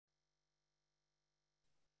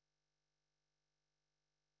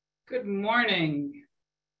Good morning.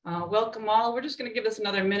 Welcome all. We're just going to give this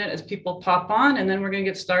another minute as people pop on, and then we're going to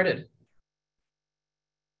get started.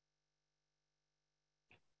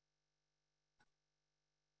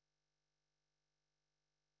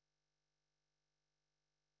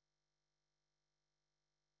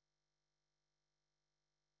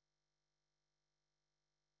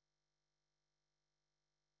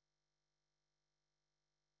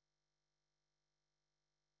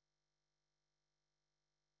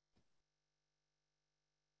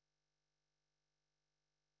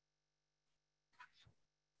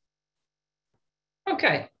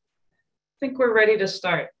 Okay, I think we're ready to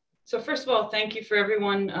start. So first of all, thank you for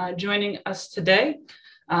everyone joining us today.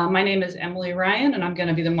 My name is Emily Ryan, and I'm going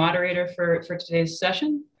to be the moderator for today's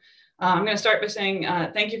session. I'm going to start by saying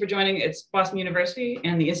thank you for joining. It's Boston University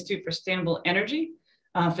and the Institute for Sustainable Energy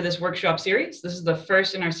for this workshop series. This is the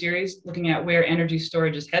first in our series looking at where energy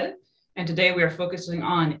storage is headed. And today we are focusing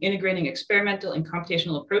on integrating experimental and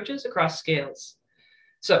computational approaches across scales.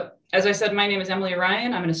 So, as I said, my name is Emily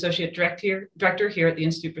Ryan. I'm an associate director here at the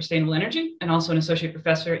Institute for Sustainable Energy and also an associate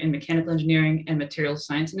professor in mechanical engineering and materials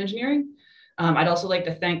science and engineering. I'd also like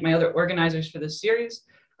to thank my other organizers for this series,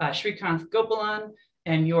 Srikanth Gopalan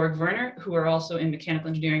and Jorg Werner, who are also in mechanical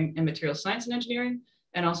engineering and materials science and engineering,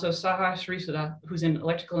 and also Saha Shrisuda, who's in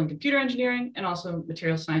electrical and computer engineering and also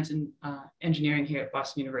materials science and engineering here at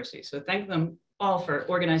Boston University. So thank them all for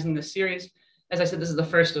organizing this series. As I said, this is the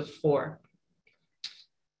first of 4.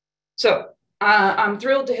 So I'm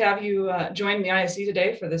thrilled to have you join the ISE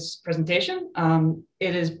today for this presentation.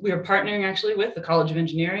 We are partnering actually with the College of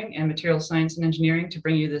Engineering and Materials Science and Engineering to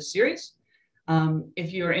bring you this series.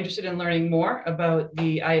 If you are interested in learning more about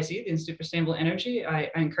the ISE, the Institute for Sustainable Energy, I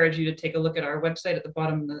encourage you to take a look at our website at the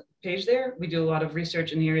bottom of the page there. We do a lot of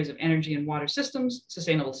research in the areas of energy and water systems,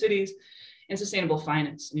 sustainable cities, and sustainable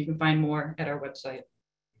finance. And you can find more at our website.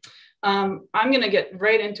 I'm going to get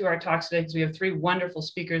right into our talks today because we have 3 wonderful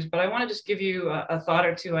speakers, but I want to just give you a thought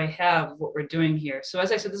or two I have of what we're doing here. So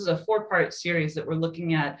as I said, this is a 4-part series that we're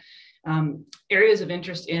looking at areas of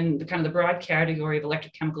interest in the kind of the broad category of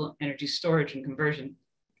electrochemical energy storage and conversion.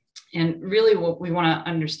 And really what we want to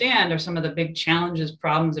understand are some of the big challenges,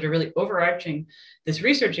 problems that are really overarching this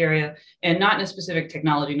research area, and not in a specific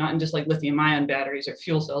technology, not in just like lithium ion batteries or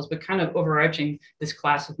fuel cells, but kind of overarching this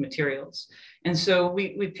class of materials. And so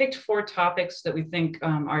we picked 4 topics that we think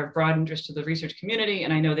are of broad interest to the research community.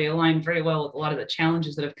 And I know they align very well with a lot of the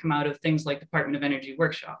challenges that have come out of things like Department of Energy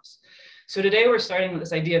workshops. So today we're starting with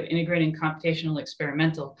this idea of integrating computational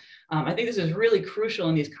experimental. I think this is really crucial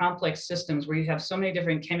in these complex systems where you have so many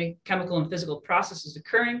different chemical and physical processes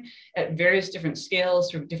occurring at various different scales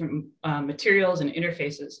through different materials and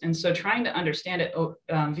interfaces. And so trying to understand it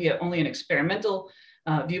via only an experimental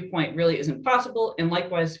viewpoint really isn't possible. And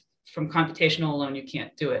likewise, from computational alone, you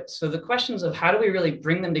can't do it. So the questions of how do we really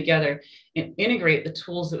bring them together and integrate the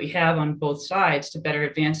tools that we have on both sides to better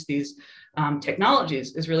advance these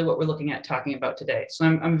technologies is really what we're looking at talking about today. So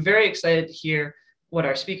I'm very excited to hear what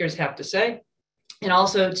our speakers have to say, and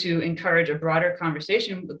also to encourage a broader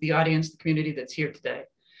conversation with the audience, the community that's here today.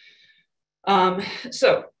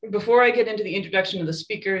 So before I get into the introduction of the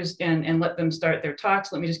speakers and let them start their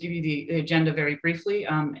talks, let me just give you the agenda very briefly.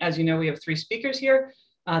 As you know, we have 3 speakers here.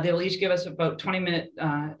 They will each give us about 20-minute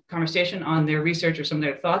conversation on their research or some of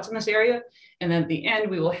their thoughts in this area. And then at the end,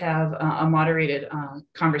 we will have a moderated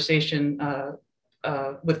conversation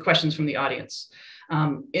with questions from the audience.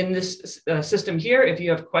 In this system here, if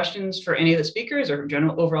you have questions for any of the speakers or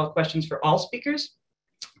general overall questions for all speakers,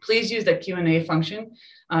 please use that Q&A function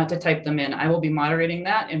to type them in. I will be moderating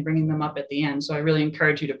that and bringing them up at the end. So I really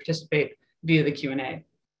encourage you to participate via the Q&A.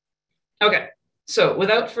 Okay. So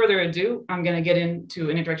without further ado, I'm going to get into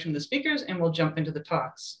an introduction of the speakers and we'll jump into the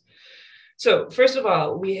talks. So first of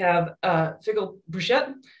all, we have Figel Bruchet,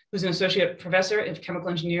 who's an associate professor of chemical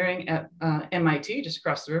engineering at MIT, just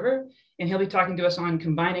across the river. And he'll be talking to us on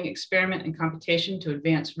combining experiment and computation to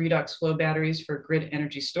advance redox flow batteries for grid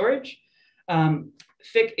energy storage.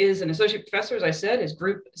 Fick is an associate professor, as I said. His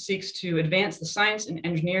group seeks to advance the science and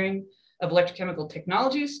engineering of electrochemical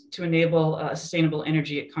technologies to enable a sustainable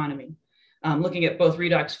energy economy. Looking at both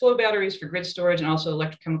redox flow batteries for grid storage and also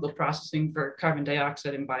electrochemical processing for carbon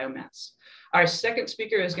dioxide and biomass. Our second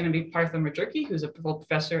speaker is going to be Partha Majurki, who's a full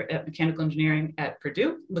professor at mechanical engineering at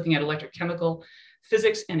Purdue, looking at electrochemical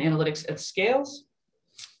physics and analytics at scales.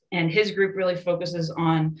 And his group really focuses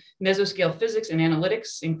on meso-scale physics and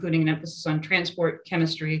analytics, including an emphasis on transport,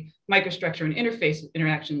 chemistry, microstructure, and interface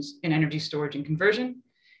interactions in energy storage and conversion.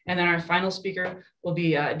 And then our final speaker will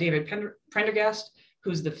be David Prendergast,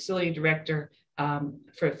 who's the facility director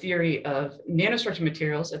for theory of nanostructure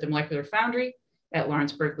materials at the Molecular Foundry at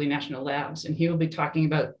Lawrence Berkeley National Labs. And he will be talking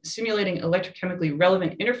about simulating electrochemically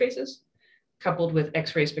relevant interfaces coupled with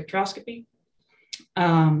X-ray spectroscopy.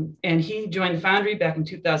 And he joined Foundry back in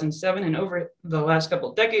 2007, and over the last couple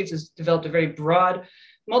of decades has developed a very broad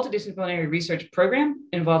multidisciplinary research program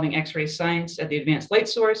involving X-ray science at the advanced light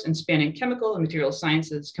source and spanning chemical and material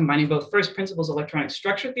sciences, combining both first principles electronic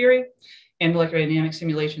structure theory and molecular dynamic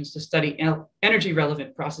simulations to study energy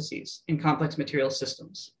relevant processes in complex material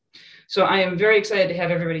systems. So I am very excited to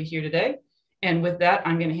have everybody here today. And with that,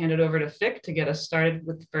 I'm going to hand it over to Fick to get us started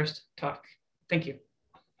with the first talk. Thank you.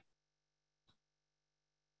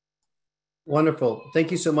 Wonderful. Thank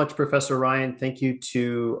you so much, Professor Ryan. Thank you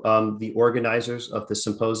to the organizers of the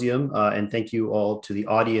symposium, and thank you all to the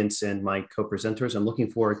audience and my co-presenters. I'm looking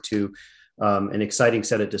forward to an exciting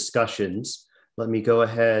set of discussions. Let me go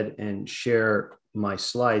ahead and share my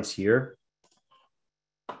slides here.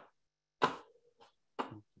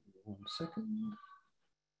 1 second.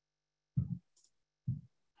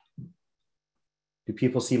 Do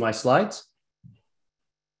people see my slides?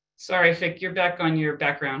 Sorry, Fick, you're back on your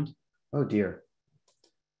background. Oh dear.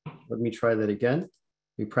 Let me try that again.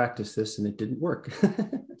 We practiced this and it didn't work.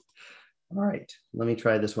 All right, let me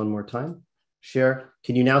try this one more time. Share.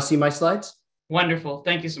 Can you now see my slides? Wonderful.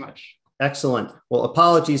 Thank you so much. Excellent. Well,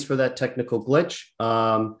 apologies for that technical glitch.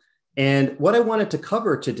 And what I wanted to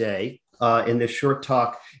cover today in this short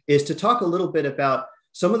talk is to talk a little bit about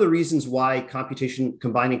some of the reasons why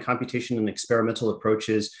combining computation and experimental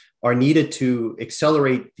approaches are needed to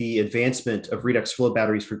accelerate the advancement of redox flow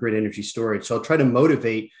batteries for grid energy storage. So I'll try to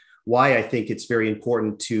motivate why I think it's very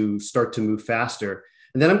important to start to move faster.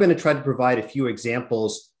 And then I'm going to try to provide a few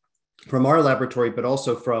examples from our laboratory, but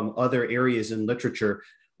also from other areas in literature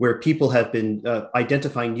where people have been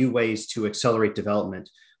identifying new ways to accelerate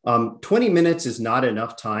development. 20 minutes is not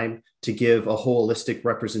enough time to give a holistic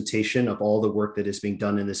representation of all the work that is being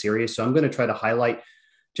done in this area. So I'm going to try to highlight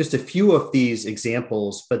just a few of these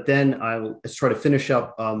examples, but then I'll try to finish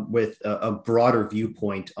up with a broader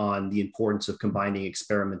viewpoint on the importance of combining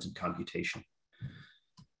experiment and computation.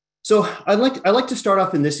 So I'd like to start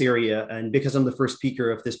off in this area, and because I'm the first speaker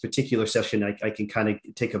of this particular session, I can kind of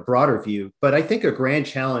take a broader view. But I think a grand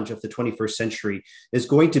challenge of the 21st century is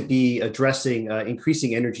going to be addressing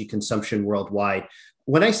increasing energy consumption worldwide.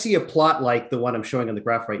 When I see a plot like the one I'm showing on the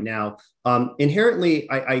graph right now, inherently,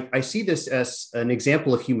 I see this as an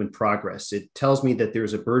example of human progress. It tells me that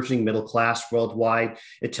there's a burgeoning middle class worldwide.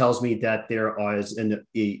 It tells me that there is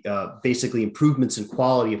basically improvements in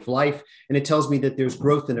quality of life. And it tells me that there's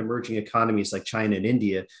growth in emerging economies like China and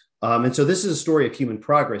India. And so this is a story of human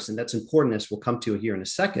progress, and that's important, as we'll come to here in a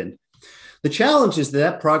second. The challenge is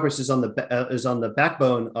that progress is on the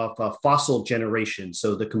backbone of fossil generation,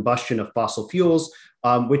 so the combustion of fossil fuels,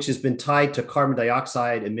 which has been tied to carbon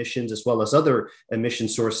dioxide emissions as well as other emission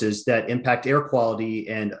sources that impact air quality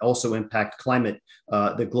and also impact climate,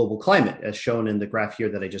 the global climate, as shown in the graph here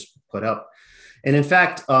that I just put up. And in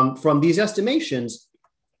fact, from these estimations,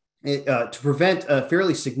 to prevent a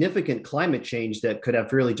fairly significant climate change that could have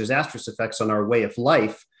fairly disastrous effects on our way of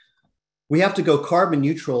life, we have to go carbon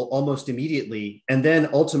neutral almost immediately, and then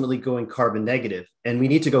ultimately going carbon negative. And we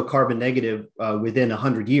need to go carbon negative within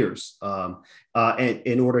 100 years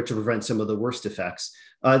in order to prevent some of the worst effects.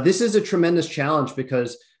 This is a tremendous challenge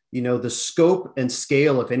because, you know, the scope and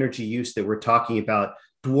scale of energy use that we're talking about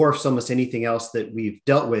dwarfs almost anything else that we've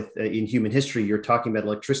dealt with in human history. You're talking about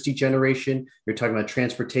electricity generation, you're talking about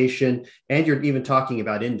transportation, and you're even talking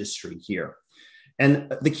about industry here.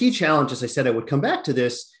 And the key challenge, as I said, I would come back to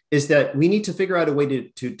this, is that we need to figure out a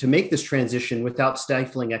way to make this transition without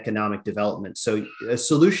stifling economic development. So a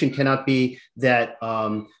solution cannot be that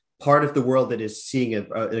part of the world that is seeing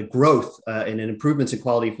a growth and an improvements in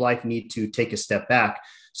quality of life need to take a step back.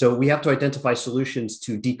 So we have to identify solutions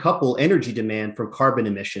to decouple energy demand from carbon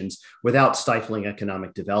emissions without stifling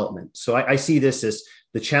economic development. So I see this as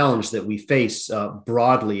the challenge that we face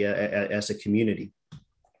broadly as a community.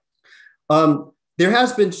 There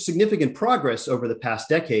has been significant progress over the past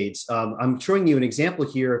decades. I'm showing you an example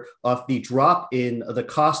here of the drop in the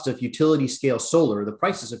cost of utility scale solar, the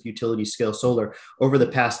prices of utility scale solar over the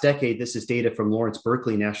past decade. This is data from Lawrence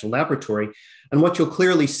Berkeley National Laboratory. And what you'll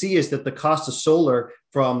clearly see is that the cost of solar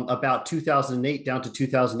from about 2008 down to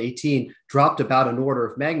 2018 dropped about an order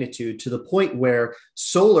of magnitude, to the point where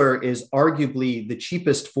solar is arguably the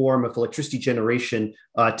cheapest form of electricity generation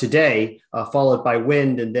today, followed by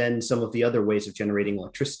wind and then some of the other ways of generating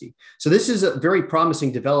electricity. So this is a very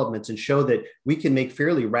promising developments and show that we can make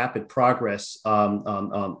fairly rapid progress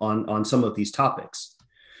on some of these topics.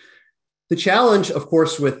 The challenge, of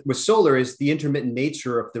course, with solar is the intermittent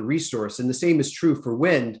nature of the resource, and the same is true for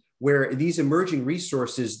wind, where these emerging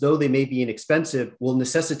resources, though they may be inexpensive, will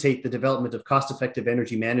necessitate the development of cost-effective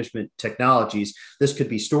energy management technologies. This could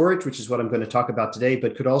be storage, which is what I'm going to talk about today,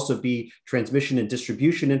 but could also be transmission and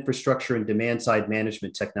distribution infrastructure and demand-side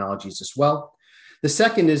management technologies as well. The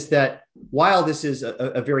second is that while this is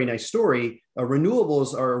a very nice story,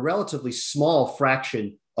 renewables are a relatively small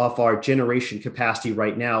fraction of our generation capacity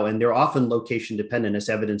right now, and they're often location dependent, as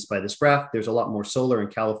evidenced by this graph. There's a lot more solar in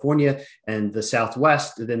California and the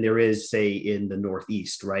Southwest than there is, say, in the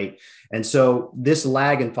Northeast, right? And so this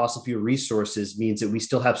lag in fossil fuel resources means that we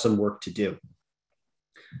still have some work to do.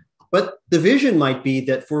 But the vision might be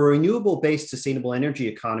that for a renewable-based sustainable energy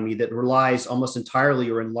economy that relies almost entirely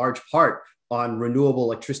or in large part on renewable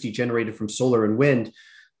electricity generated from solar and wind,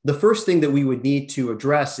 the first thing that we would need to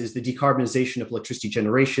address is the decarbonization of electricity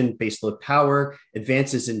generation, baseload power,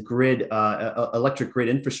 advances in grid, electric grid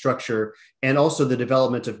infrastructure, and also the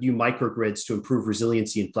development of new microgrids to improve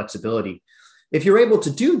resiliency and flexibility. If you're able to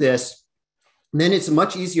do this, then it's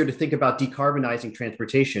much easier to think about decarbonizing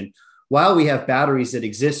transportation. While we have batteries that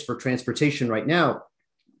exist for transportation right now,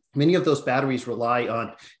 many of those batteries rely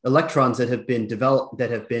on electrons that have been developed, that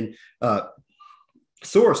have been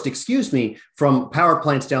sourced, from power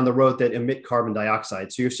plants down the road that emit carbon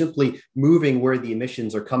dioxide. So you're simply moving where the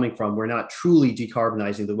emissions are coming from. We're not truly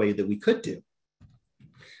decarbonizing the way that we could do.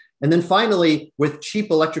 And then finally, with cheap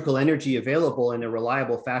electrical energy available in a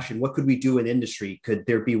reliable fashion, what could we do in industry? Could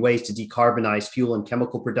there be ways to decarbonize fuel and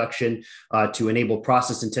chemical production, to enable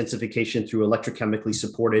process intensification through electrochemically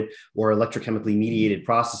supported or electrochemically mediated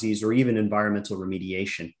processes, or even environmental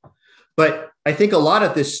remediation? But I think a lot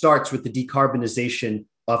of this starts with the decarbonization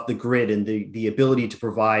of the grid and the ability to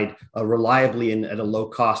provide reliably and at a low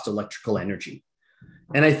cost electrical energy.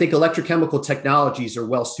 And I think electrochemical technologies are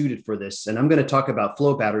well suited for this. And I'm going to talk about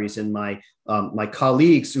flow batteries, and my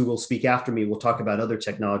colleagues who will speak after me will talk about other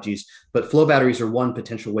technologies, but flow batteries are one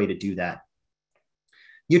potential way to do that.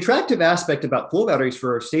 The attractive aspect about flow batteries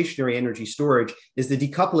for stationary energy storage is the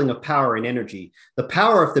decoupling of power and energy. The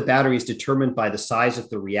power of the battery is determined by the size of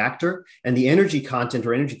the reactor, and the energy content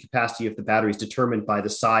or energy capacity of the battery is determined by the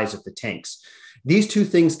size of the tanks. These two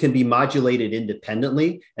things can be modulated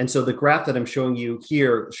independently. And so the graph that I'm showing you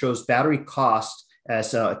here shows battery cost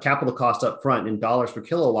as a capital cost up front in dollars per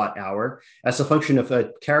kilowatt hour as a function of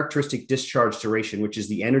a characteristic discharge duration, which is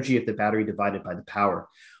the energy of the battery divided by the power.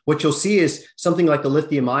 What you'll see is something like the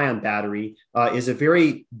lithium-ion battery is a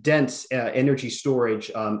very dense energy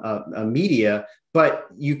storage media, but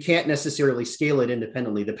you can't necessarily scale it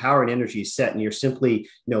independently. The power and energy is set, and you're simply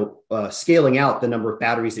scaling out the number of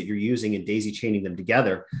batteries that you're using and daisy chaining them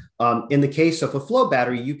together. In the case of a flow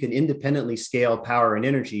battery, you can independently scale power and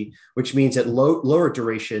energy, which means at lower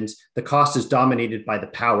durations, the cost is dominated by the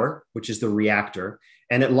power, which is the reactor.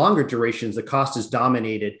 And at longer durations, the cost is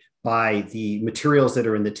dominated by the materials that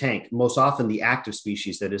are in the tank, most often the active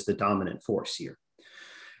species that is the dominant force here.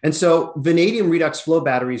 And so vanadium redox flow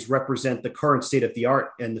batteries represent the current state of the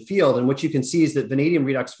art in the field. And what you can see is that vanadium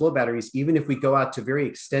redox flow batteries, even if we go out to very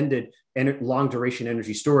extended and long duration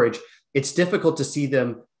energy storage, it's difficult to see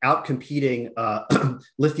them outcompeting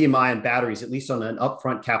lithium-ion batteries, at least on an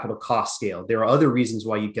upfront capital cost scale. There are other reasons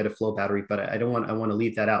why you get a flow battery, but I want to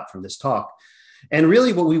leave that out from this talk. And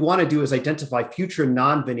really what we want to do is identify future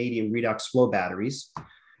non-vanadium redox flow batteries.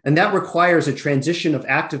 And that requires a transition of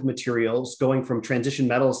active materials going from transition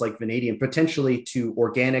metals like vanadium potentially to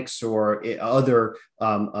organics or other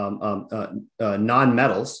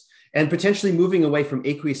non-metals, and potentially moving away from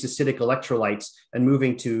aqueous acidic electrolytes and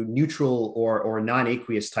moving to neutral or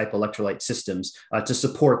non-aqueous type electrolyte systems to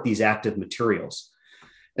support these active materials.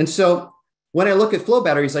 And so when I look at flow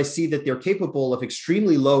batteries, I see that they're capable of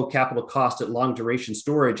extremely low capital cost at long duration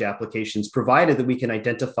storage applications, provided that we can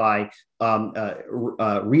identify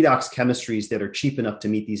redox chemistries that are cheap enough to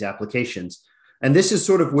meet these applications. And this is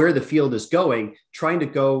sort of where the field is going, trying to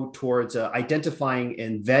go towards identifying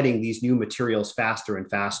and vetting these new materials faster and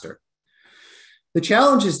faster. The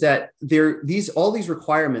challenge is that all these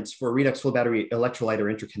requirements for a redox flow battery electrolyte are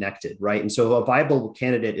interconnected, right? And so a viable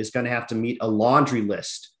candidate is going to have to meet a laundry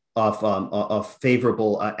list of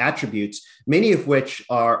favorable attributes, many of which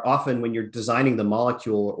are often, when you're designing the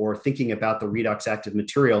molecule or thinking about the redox active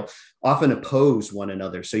material, often oppose one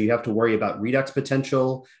another. So you have to worry about redox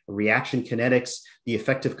potential, reaction kinetics, the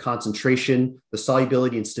effective concentration, the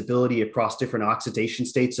solubility and stability across different oxidation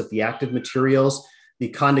states of the active materials, the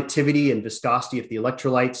conductivity and viscosity of the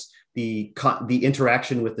electrolytes, the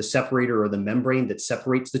interaction with the separator or the membrane that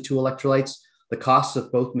separates the two electrolytes, the costs of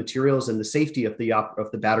both materials, and the safety of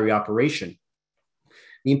the battery operation.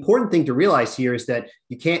 The important thing to realize here is that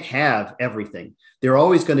you can't have everything. There are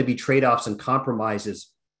always going to be trade-offs and compromises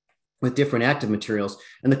with different active materials.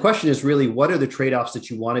 And the question is really, what are the trade-offs that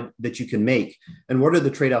you can make, and what are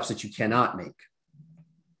the trade-offs that you cannot make?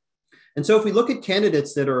 And so if we look at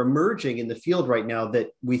candidates that are emerging in the field right now that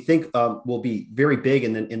we think will be very big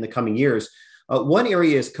in the coming years, one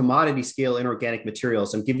area is commodity scale inorganic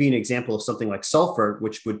materials. I'm giving you an example of something like sulfur,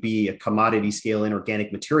 which would be a commodity scale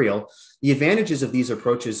inorganic material. The advantages of these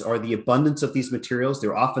approaches are the abundance of these materials.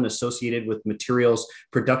 They're often associated with materials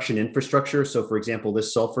production infrastructure. So for example,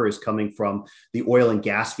 this sulfur is coming from the oil and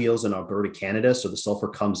gas fields in Alberta, Canada. So the sulfur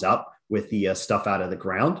comes up with the stuff out of the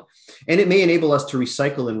ground. And it may enable us to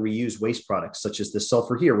recycle and reuse waste products, such as the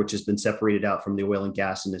sulfur here, which has been separated out from the oil and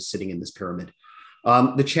gas and is sitting in this pyramid.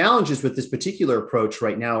 The challenges with this particular approach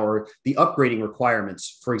right now are the upgrading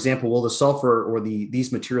requirements. For example, will the sulfur or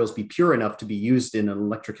these materials be pure enough to be used in an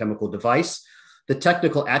electrochemical device? The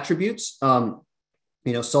technical attributes,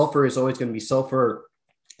 sulfur is always going to be sulfur.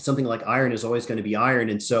 Something like iron is always going to be iron.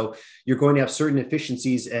 And so you're going to have certain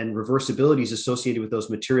efficiencies and reversibilities associated with those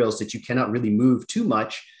materials that you cannot really move too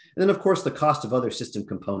much. And then, of course, the cost of other system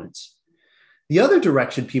components. The other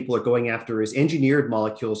direction people are going after is engineered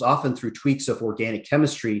molecules, often through tweaks of organic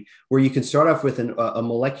chemistry, where you can start off with a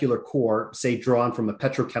molecular core, say drawn from a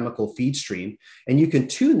petrochemical feed stream, and you can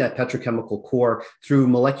tune that petrochemical core through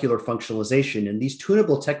molecular functionalization. And these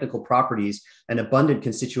tunable technical properties and abundant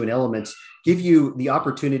constituent elements give you the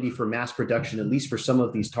opportunity for mass production, at least for some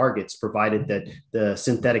of these targets, provided that the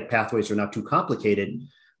synthetic pathways are not too complicated.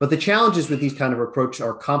 But the challenges with these kind of approach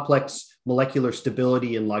are complex molecular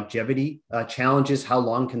stability and longevity challenges. How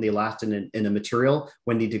long can they last in a material?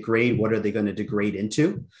 When they degrade, what are they going to degrade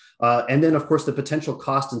into? And then, of course, the potential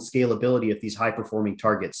cost and scalability of these high-performing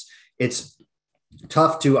targets. It's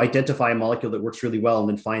tough to identify a molecule that works really well and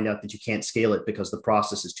then find out that you can't scale it because the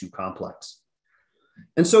process is too complex.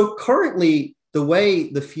 And so currently, the way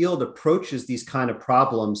the field approaches these kind of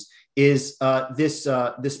problems is this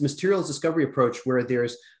materials discovery approach where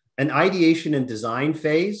there's an ideation and design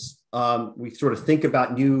phase. We sort of think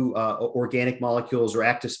about new organic molecules or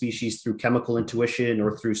active species through chemical intuition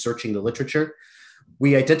or through searching the literature.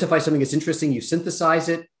 We identify something that's interesting, you synthesize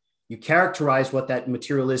it, you characterize what that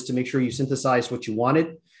material is to make sure you synthesize what you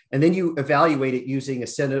wanted, and then you evaluate it using a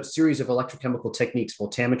series of electrochemical techniques,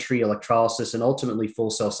 voltammetry, electrolysis, and ultimately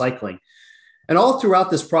full cell cycling. And all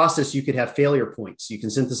throughout this process, you could have failure points. You can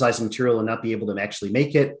synthesize a material and not be able to actually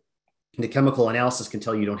make it. The chemical analysis can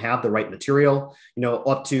tell you don't have the right material,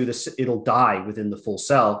 up to this, it'll die within the full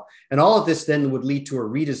cell. And all of this then would lead to a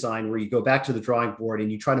redesign where you go back to the drawing board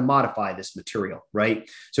and you try to modify this material, right?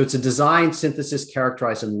 So it's a design, synthesis,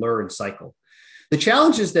 characterize, and learn cycle. The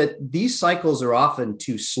challenge is that these cycles are often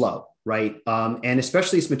too slow, right? And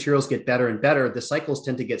especially as materials get better and better, the cycles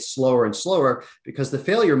tend to get slower and slower because the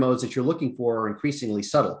failure modes that you're looking for are increasingly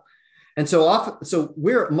subtle. And so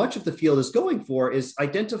where much of the field is going for is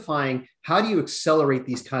identifying how do you accelerate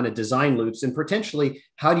these kind of design loops and potentially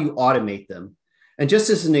how do you automate them? And just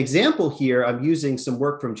as an example here, I'm using some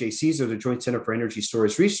work from JCESR, the Joint Center for Energy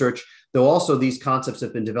Storage Research, though also these concepts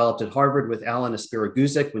have been developed at Harvard with Alan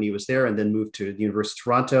Asparaguzic when he was there and then moved to the University of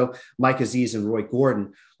Toronto, Mike Aziz and Roy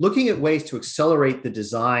Gordon, looking at ways to accelerate the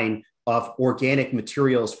design of organic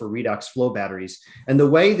materials for redox flow batteries. And the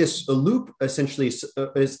way this loop essentially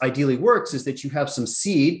is ideally works is that you have some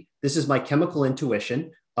seed. This is my chemical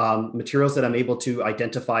intuition, materials that I'm able to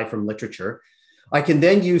identify from literature. I can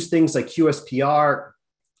then use things like QSPR,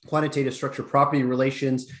 quantitative structure property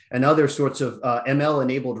relations, and other sorts of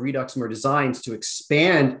ML-enabled redoxmer designs to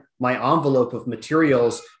expand my envelope of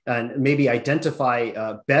materials and maybe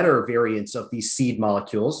identify better variants of these seed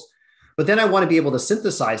molecules. But then I want to be able to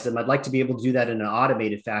synthesize them. I'd like to be able to do that in an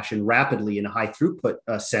automated fashion, rapidly in a high throughput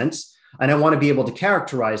sense. And I want to be able to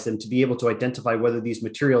characterize them to be able to identify whether these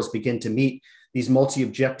materials begin to meet these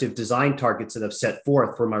multi-objective design targets that I've set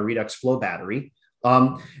forth for my redox flow battery.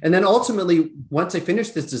 And then ultimately, once I finish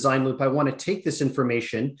this design loop, I want to take this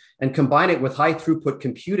information and combine it with high throughput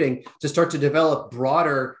computing to start to develop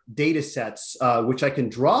broader data sets, which I can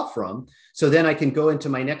draw from. So then I can go into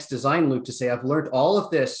my next design loop to say, I've learned all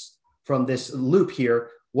of this from this loop here.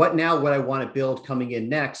 What I want to build coming in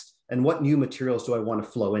next, and what new materials do I want to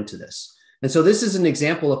flow into this? And so this is an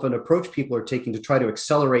example of an approach people are taking to try to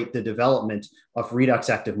accelerate the development of redox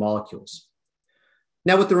active molecules.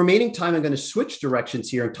 Now, with the remaining time, I'm going to switch directions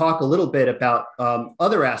here and talk a little bit about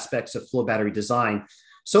other aspects of flow battery design.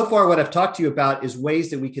 So far, what I've talked to you about is ways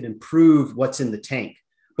that we can improve what's in the tank,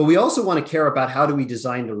 but we also want to care about how do we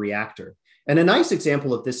design the reactor. And a nice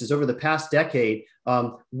example of this is over the past decade,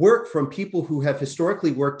 work from people who have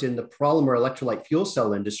historically worked in the polymer electrolyte fuel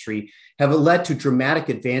cell industry have led to dramatic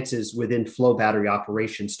advances within flow battery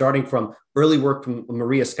operation, starting from early work from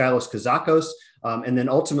Maria Skylos-Kazakos, and then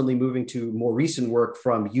ultimately moving to more recent work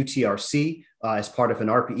from UTRC as part of an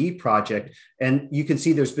RPE project. And you can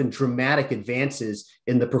see there's been dramatic advances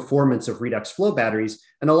in the performance of redox flow batteries.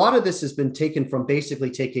 And a lot of this has been taken from basically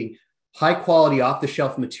taking high quality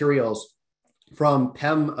off-the-shelf materials from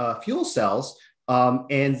PEM fuel cells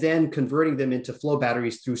and then converting them into flow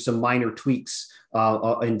batteries through some minor tweaks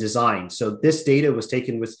in design. So this data was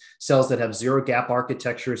taken with cells that have zero gap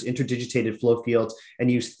architectures, interdigitated flow fields,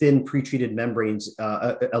 and use thin pretreated membranes,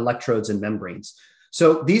 electrodes and membranes.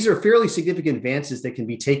 So these are fairly significant advances that can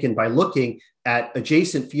be taken by looking at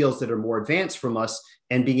adjacent fields that are more advanced from us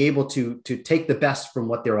and being able to take the best from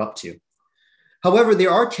what they're up to. However,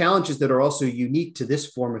 there are challenges that are also unique to this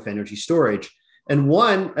form of energy storage. And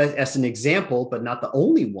one, as an example, but not the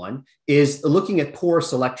only one, is looking at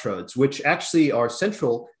porous electrodes, which actually are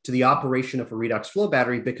central to the operation of a redox flow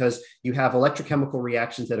battery because you have electrochemical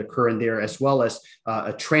reactions that occur in there, as well as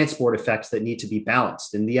transport effects that need to be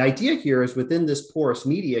balanced. And the idea here is within this porous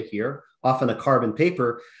media here, often a carbon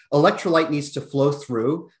paper, electrolyte needs to flow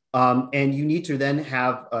through, and you need to then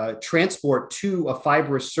have transport to a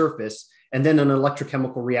fibrous surface and then an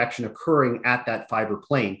electrochemical reaction occurring at that fiber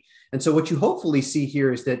plane. And so what you hopefully see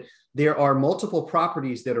here is that there are multiple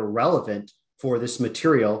properties that are relevant for this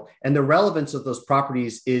material, and the relevance of those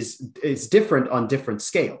properties is different on different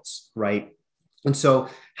scales, right? And so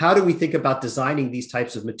how do we think about designing these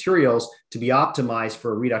types of materials to be optimized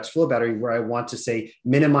for a redox flow battery where I want to say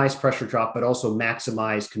minimize pressure drop, but also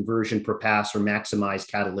maximize conversion per pass or maximize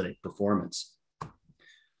catalytic performance?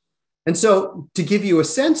 And so to give you a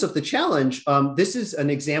sense of the challenge, this is an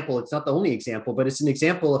example. It's not the only example, but it's an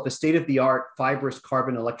example of a state-of-the-art fibrous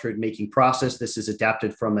carbon electrode making process. This is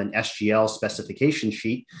adapted from an SGL specification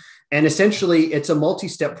sheet. And essentially, it's a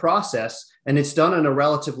multi-step process, and it's done on a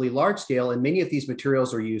relatively large scale. And many of these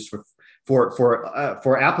materials are used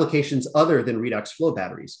for applications other than redox flow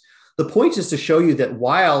batteries. The point is to show you that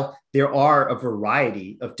while there are a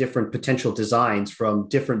variety of different potential designs from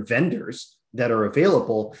different vendors that are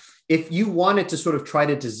available, if you wanted to sort of try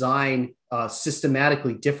to design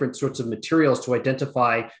systematically different sorts of materials to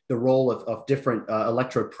identify the role of different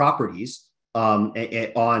electrode properties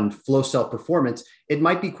on flow cell performance, it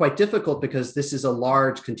might be quite difficult because this is a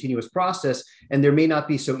large continuous process and there may not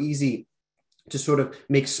be so easy to sort of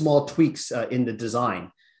make small tweaks in the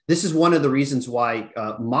design. This is one of the reasons why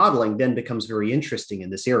modeling then becomes very interesting in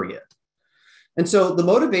this area. And so the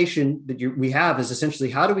motivation that we have is essentially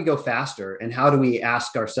how do we go faster and how do we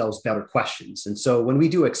ask ourselves better questions? And so when we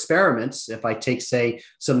do experiments, if I take, say,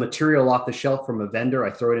 some material off the shelf from a vendor,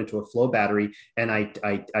 I throw it into a flow battery and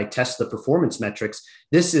I test the performance metrics,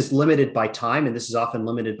 this is limited by time and this is often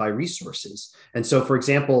limited by resources. And so, for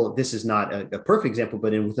example, this is not a perfect example,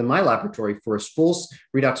 but within my laboratory for a full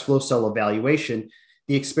redox flow cell evaluation,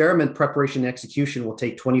 the experiment preparation and execution will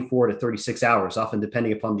take 24 to 36 hours, often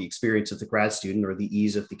depending upon the experience of the grad student or the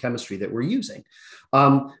ease of the chemistry that we're using.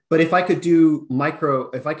 But if I could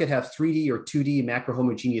if I could have 3D or 2D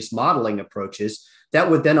macrohomogeneous modeling approaches, that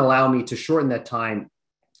would then allow me to shorten that time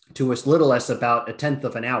to as little as about 1/10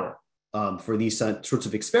 of an hour for these sorts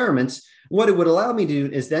of experiments. What it would allow me to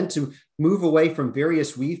do is then to move away from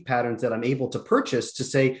various weave patterns that I'm able to purchase to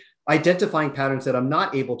say, identifying patterns that I'm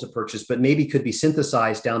not able to purchase, but maybe could be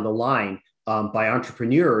synthesized down the line by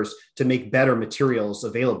entrepreneurs to make better materials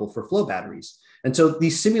available for flow batteries. And so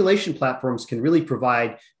these simulation platforms can really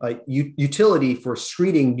provide utility for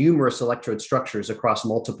screening numerous electrode structures across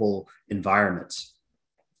multiple environments.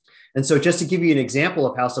 And so just to give you an example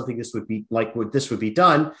of how something this would be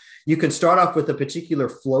done, you can start off with a particular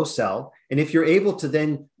flow cell. And if you're able to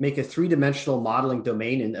then make a three-dimensional modeling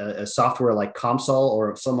domain in a software like COMSOL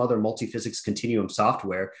or some other multi-physics continuum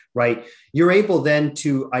software, right, you're able then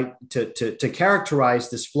to characterize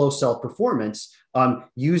this flow cell performance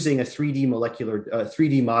using a 3D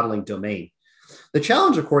modeling domain. The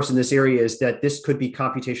challenge, of course, in this area is that this could be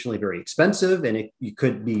computationally very expensive and it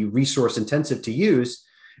could be resource intensive to use.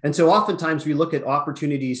 And so oftentimes we look at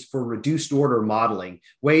opportunities for reduced order modeling,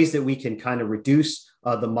 ways that we can kind of reduce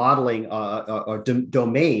the modeling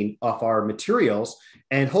domain of our materials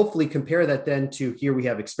and hopefully compare that then to here we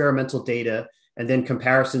have experimental data and then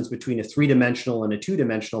comparisons between a three-dimensional and a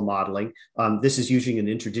two-dimensional modeling. This is using an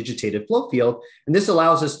interdigitated flow field. And this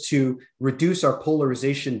allows us to reduce our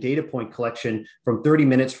polarization data point collection from 30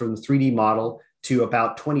 minutes from the 3D model to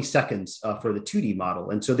about 20 seconds for the 2D model.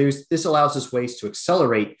 And so this allows us ways to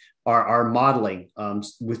accelerate our modeling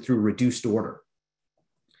through reduced order.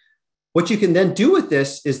 What you can then do with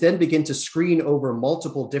this is then begin to screen over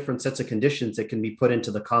multiple different sets of conditions that can be put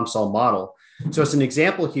into the COMSOL model. So as an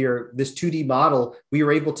example here, this 2D model, we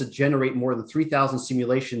were able to generate more than 3,000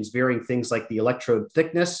 simulations varying things like the electrode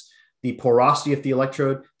thickness, the porosity of the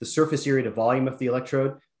electrode, the surface area to volume of the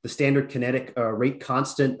electrode, the standard kinetic rate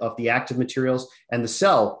constant of the active materials, and the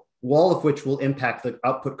cell, all of which will impact the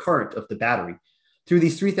output current of the battery. Through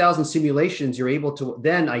these 3,000 simulations, you're able to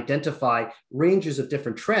then identify ranges of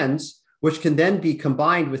different trends, which can then be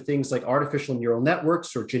combined with things like artificial neural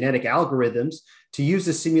networks or genetic algorithms to use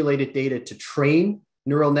the simulated data to train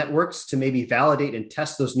neural networks, to maybe validate and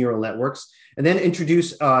test those neural networks, and then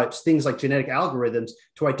introduce things like genetic algorithms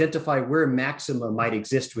to identify where maxima might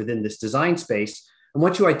exist within this design space. And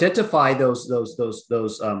once you identify those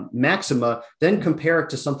maxima, then compare it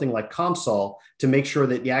to something like COMSOL to make sure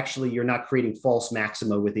that you're not creating false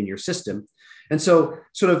maxima within your system. And so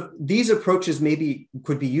sort of these approaches maybe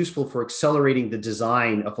could be useful for accelerating the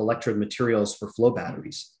design of electrode materials for flow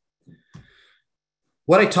batteries.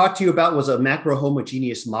 What I talked to you about was a macro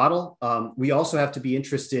homogeneous model. We also have to be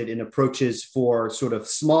interested in approaches for sort of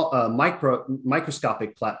small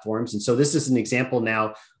microscopic platforms. And so this is an example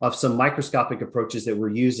now of some microscopic approaches that we're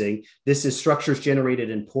using. This is structures generated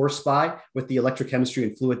in PoreSpy with the electrochemistry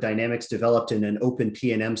and fluid dynamics developed in an open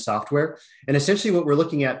P&M software. And essentially what we're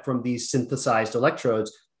looking at from these synthesized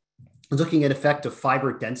electrodes is looking at effect of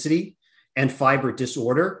fiber density and fiber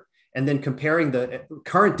disorder, and then comparing the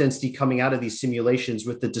current density coming out of these simulations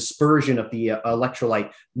with the dispersion of the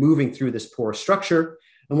electrolyte moving through this porous structure.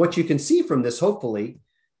 And what you can see from this, hopefully,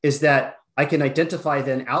 is that I can identify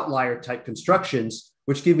then outlier type constructions,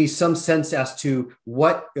 which give me some sense as to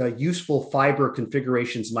what useful fiber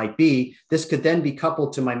configurations might be. This could then be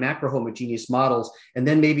coupled to my macro homogeneous models. And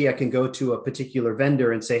then maybe I can go to a particular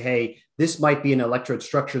vendor and say, hey, this might be an electrode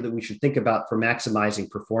structure that we should think about for maximizing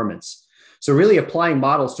performance. So really applying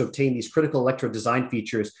models to obtain these critical electrode design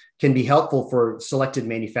features can be helpful for selected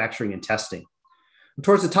manufacturing and testing. I'm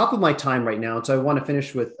towards the top of my time right now, so I want to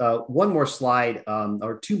finish with one more slide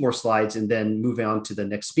or two more slides and then move on to the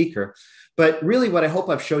next speaker. But really what I hope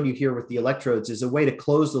I've shown you here with the electrodes is a way to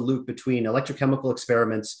close the loop between electrochemical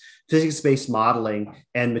experiments, physics-based modeling,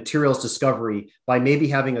 and materials discovery by maybe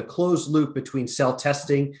having a closed loop between cell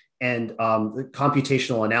testing and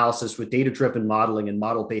computational analysis with data-driven modeling and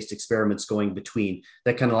model-based experiments going between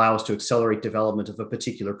that can allow us to accelerate development of a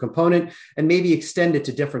particular component and maybe extend it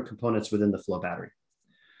to different components within the flow battery.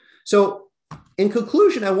 So in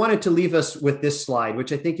conclusion, I wanted to leave us with this slide,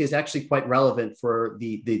 which I think is actually quite relevant for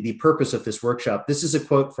the purpose of this workshop. This is a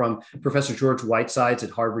quote from Professor George Whitesides at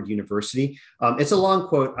Harvard University. It's a long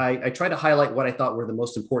quote. I try to highlight what I thought were the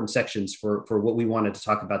most important sections for what we wanted to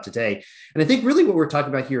talk about today. And I think really what we're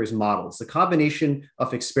talking about here is models. The combination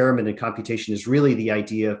of experiment and computation is really the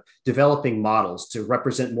idea of developing models to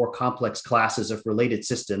represent more complex classes of related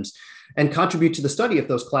systems and contribute to the study of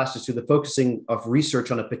those classes through the focusing of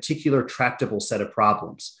research on a particular tractable set of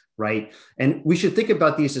problems, right? And we should think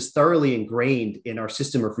about these as thoroughly ingrained in our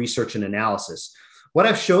system of research and analysis. What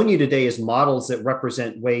I've shown you today is models that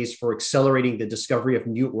represent ways for accelerating the discovery of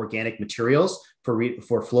new organic materials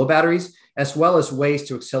for flow batteries, as well as ways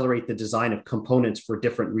to accelerate the design of components for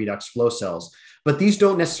different redox flow cells. But these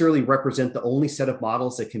don't necessarily represent the only set of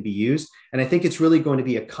models that can be used. And I think it's really going to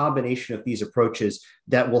be a combination of these approaches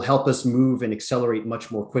that will help us move and accelerate much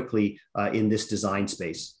more quickly in this design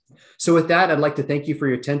space. So with that, I'd like to thank you for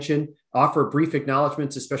your attention, offer brief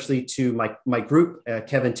acknowledgments, especially to my group,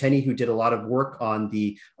 Kevin Tenney, who did a lot of work on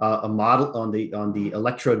the the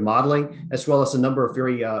electrode modeling, as well as a number of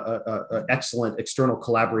very excellent external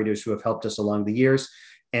collaborators who have helped us along the years.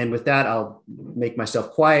 And with that, I'll make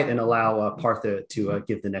myself quiet and allow Partha to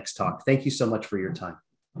give the next talk. Thank you so much for your time.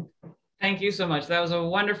 Thank you so much. That was a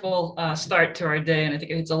wonderful start to our day. And I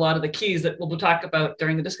think it hits a lot of the keys that we'll talk about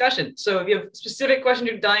during the discussion. So if you have specific questions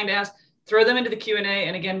you're dying to ask, throw them into the Q&A.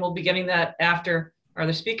 And again, we'll be getting that after our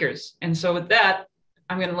other speakers. And so with that,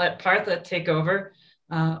 I'm going to let Partha take over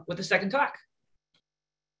with the second talk.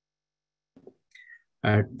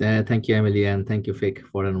 Thank you, Emily, and thank you, Vic,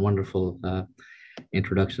 for a wonderful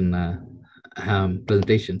introduction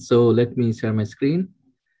presentation. So let me share my screen.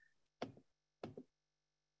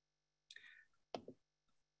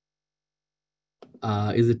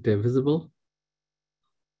 Is it visible?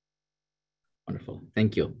 Wonderful.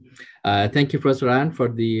 Thank you. Thank you, Professor Ann, for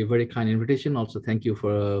the very kind invitation. Also, thank you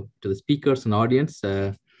to the speakers and audience.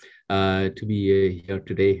 to be here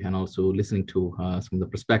today and also listening to some of the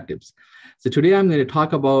perspectives. So today I'm going to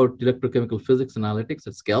talk about electrochemical physics analytics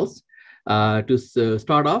at scales. To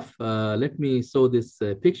start off, let me show this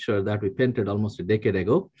picture that we painted almost a decade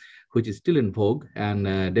ago, which is still in vogue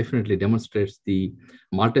and definitely demonstrates the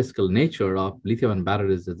multi-scale nature of lithium-ion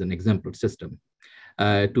batteries as an exemplar system.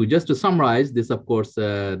 To summarize this, of course,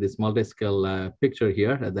 this multi-scale picture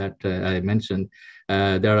here that I mentioned,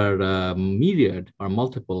 there are myriad or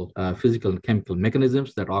multiple physical and chemical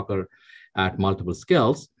mechanisms that occur at multiple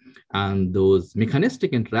scales. And those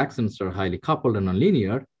mechanistic interactions are highly coupled and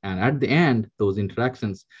nonlinear. And at the end, those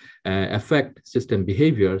interactions affect system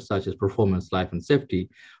behavior, such as performance, life, and safety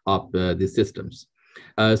of these systems.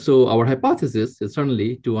 So our hypothesis is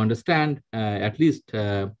certainly to understand at least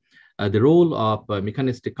the role of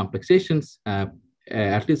mechanistic complexations,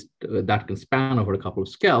 at least that can span over a couple of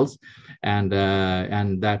scales, and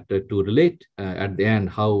that to relate at the end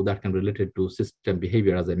how that can relate it to system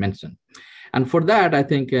behavior, as I mentioned. And for that, I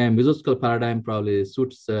think mesoscale paradigm probably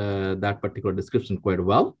suits that particular description quite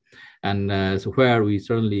well. And so where we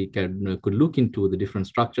certainly could look into the different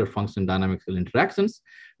structure, function, dynamical interactions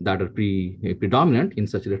that are predominant in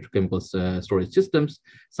such electrochemical storage systems,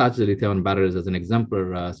 such as lithium batteries as an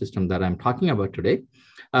exemplar system that I'm talking about today.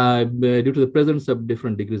 Due to the presence of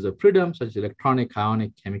different degrees of freedom, such as electronic,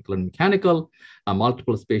 ionic, chemical, and mechanical,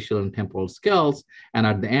 multiple spatial and temporal scales. And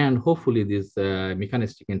at the end, hopefully these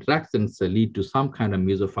mechanistic interactions lead to some kind of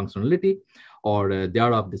meso functionality, or they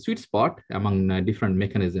are of the sweet spot among different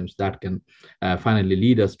mechanisms that can finally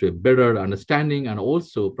lead us to a better understanding and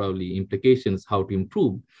also probably implications how to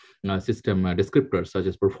improve system descriptors such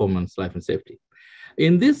as performance, life, and safety.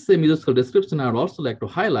 In this mesoscale description, I would also like to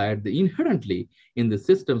highlight the inherently in the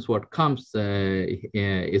systems what comes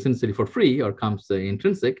essentially for free or comes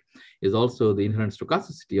intrinsic is also the inherent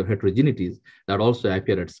stochasticity or heterogeneities that also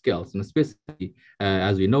appear at scales. And especially,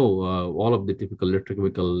 as we know, all of the typical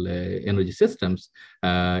electrochemical energy systems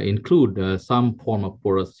include some form of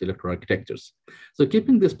porous electroarchitectures. So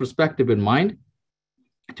keeping this perspective in mind,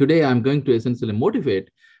 today I'm going to essentially motivate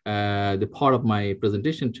the part of my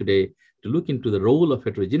presentation today to look into the role of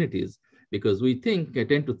heterogeneities, because we tend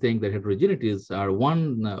to think that heterogeneities are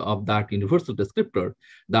one of that universal descriptor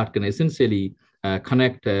that can essentially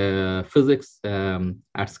connect physics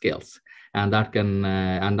at scales. And that can,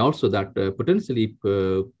 and also that potentially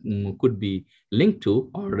could be linked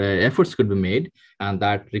to, or efforts could be made, and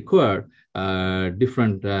that require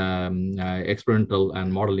different experimental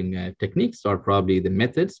and modeling techniques, or probably the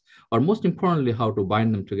methods, or most importantly, how to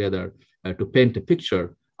bind them together to paint a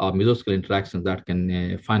picture of mesoscale interactions that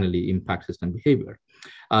can finally impact system behavior.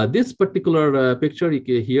 This particular picture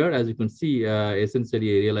here, as you can see, essentially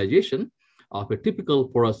a realization of a typical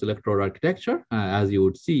porous electrode architecture, as you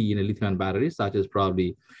would see in a lithium battery, such as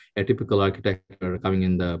probably a typical architecture coming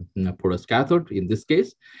in the porous cathode in this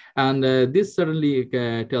case. And this certainly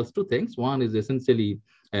tells two things. One is essentially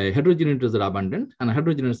heterogeneities are abundant and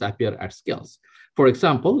heterogeneities appear at scales. For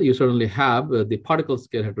example, you certainly have the particle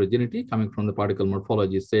scale heterogeneity coming from the particle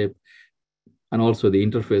morphology, shape, and also the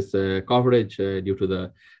interface coverage due to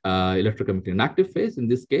the electrochemical inactive phase in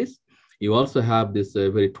this case. You also have this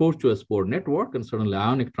very tortuous pore network, and certainly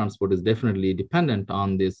ionic transport is definitely dependent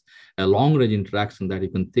on this long-range interaction that you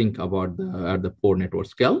can think about at the pore network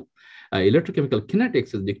scale. Electrochemical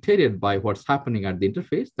kinetics is dictated by what's happening at the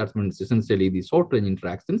interface. That means essentially the short-range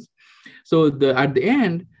interactions. So at the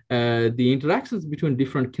end, the interactions between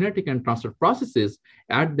different kinetic and transport processes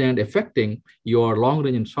at the end affecting your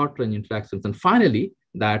long-range and short-range interactions. And finally,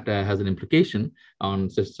 that has an implication on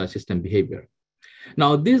such system behavior.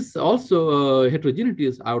 Now, these also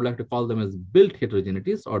heterogeneities, I would like to call them as built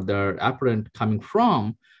heterogeneities, or they're apparent coming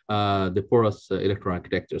from the porous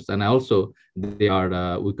electroarchitectures. And also, they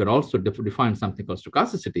are, we could also define something called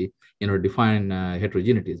stochasticity, define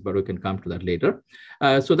heterogeneities, but we can come to that later.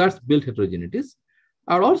 So that's built heterogeneities.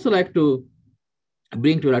 I would also like to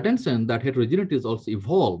bring to your attention that heterogeneities also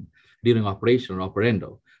evolve during operation or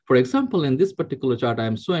operando. For example, in this particular chart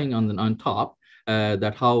I'm showing on top,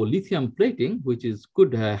 that how lithium plating, which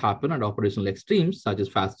could happen at operational extremes, such as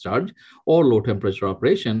fast charge or low temperature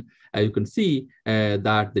operation, you can see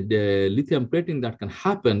that the lithium plating that can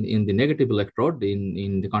happen in the negative electrode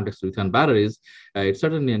in the context of lithium batteries, it's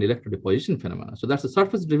certainly an electrodeposition phenomena. So that's a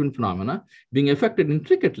surface-driven phenomena being affected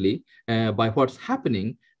intricately by what's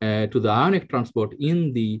happening to the ionic transport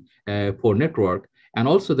in the pore network. And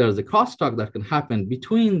also there's a crosstalk that can happen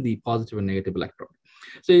between the positive and negative electrode.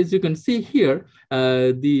 So as you can see here,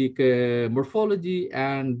 the morphology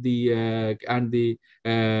and the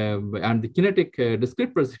kinetic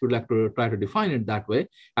descriptors, if you'd like to try to define it that way,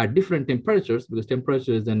 at different temperatures, because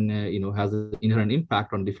temperature is has an inherent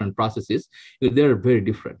impact on different processes. They're very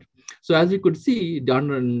different. So as you could see,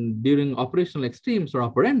 during operational extremes or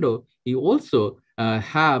operando, you also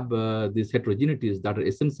have these heterogeneities that are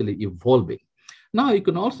essentially evolving. Now you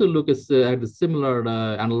can also look at a similar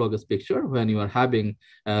analogous picture when you are having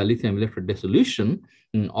lithium electrode dissolution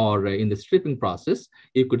or in the stripping process.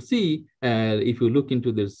 You could see if you look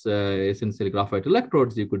into this essentially graphite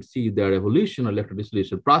electrodes, you could see their evolution or electrode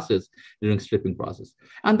dissolution process during stripping process.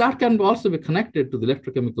 And that can also be connected to the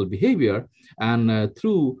electrochemical behavior and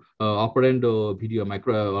through operando video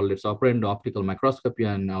micro, or let's operando optical microscopy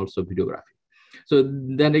and also videography. So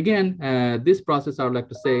then again, this process, I would like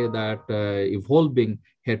to say that evolving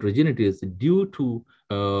heterogeneity is due to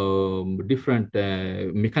different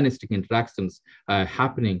mechanistic interactions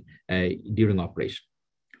happening during operation.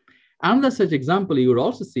 Another such example you would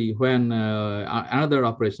also see when another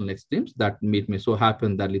operational extremes that it may so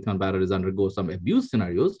happen that lithium batteries undergo some abuse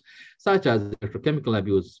scenarios, such as electrochemical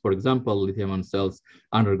abuse. For example, lithium-ion cells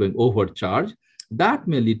undergoing overcharge. That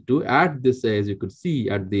may lead to, at this, as you could see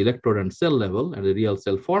at the electrode and cell level, at the real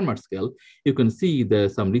cell format scale, you can see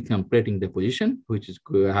there's some lithium plating deposition, which is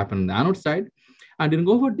happen on the anode side. And during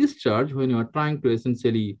over discharge, when you are trying to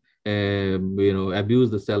essentially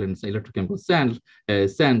abuse the cell in electrochemical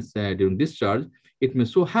sense during discharge, it may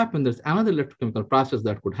so happen there's another electrochemical process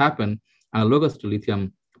that could happen analogous to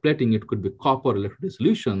lithium plating. It could be copper electrode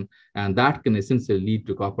dissolution, and that can essentially lead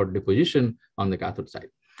to copper deposition on the cathode side.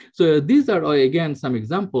 So these are, again, some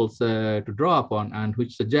examples to draw upon and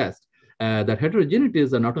which suggest that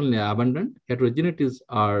heterogeneities are not only abundant, heterogeneities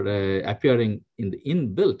are appearing in the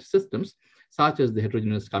inbuilt systems, such as the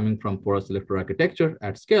heterogeneous coming from porous electrode architecture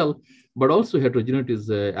at scale, but also heterogeneities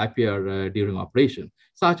appear during operation,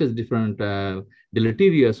 such as different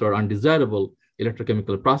deleterious or undesirable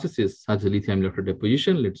electrochemical processes, such as lithium electrode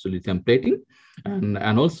deposition leads to lithium plating,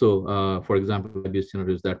 and also, for example, abuse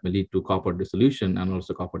scenarios that may lead to copper dissolution and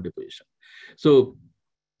also copper deposition. So,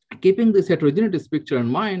 keeping this heterogeneous picture in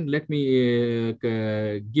mind, let me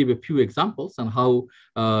give a few examples on how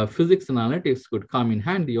physics and analytics could come in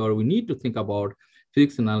handy, or we need to think about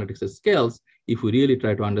physics and analytics as scales if we really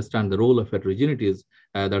try to understand the role of heterogeneities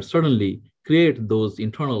that certainly create those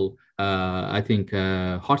internal,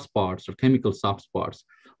 hotspots or chemical soft spots,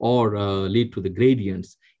 or lead to the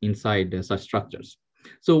gradients inside such structures.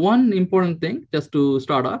 So one important thing, just to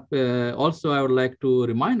start off, also I would like to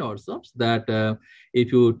remind ourselves that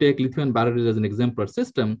if you take lithium batteries as an exemplar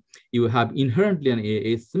system, you have inherently an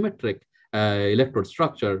asymmetric electrode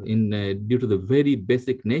structure due to the very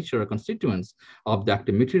basic nature or constituents of the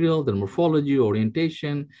active material, the morphology,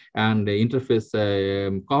 orientation, and the interface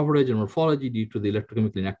coverage and morphology due to the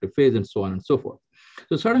electrochemical inactive phase, and so on and so forth.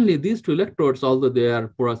 So certainly these two electrodes, although they are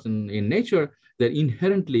porous in nature, they're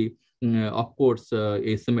inherently, of course,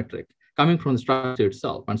 asymmetric, coming from the structure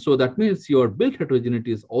itself. And so that means your built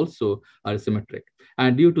heterogeneities also are asymmetric.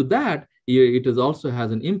 And due to that, it is also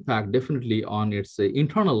has an impact definitely on its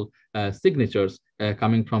internal signatures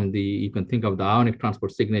coming from you can think of the ionic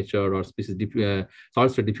transport signature or species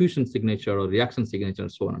solid state diffusion signature or reaction signature,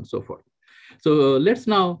 and so on and so forth. So let's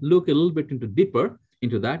now look a little bit deeper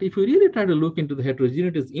into that. If you really try to look into the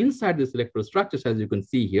heterogeneities inside this electrode structures, as you can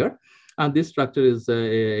see here, and this structure is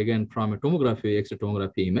again from a tomography, X-ray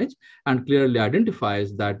tomography image, and clearly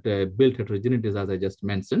identifies that built heterogeneities, as I just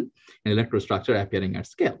mentioned, in electrode structure appearing at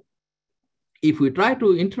scale. If we try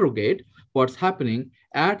to interrogate what's happening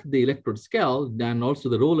at the electrode scale, then also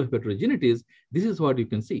the role of heterogeneities, this is what you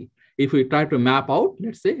can see. If we try to map out,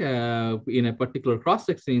 let's say, in a particular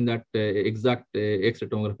cross-section in that exact X-ray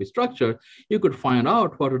tomography structure, you could find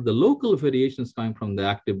out what are the local variations coming from the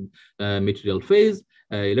active material phase,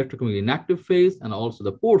 electrochemically inactive phase, and also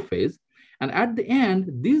the pore phase. And at the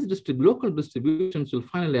end, these local distributions will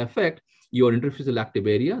finally affect your interfacial active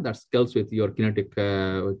area that scales with your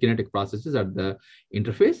kinetic processes at the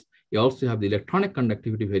interface. You also have the electronic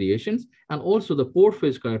conductivity variations, and also the pore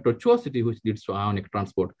phase tortuosity, which leads to ionic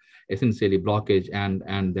transport, essentially blockage and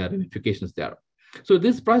the ramifications there. So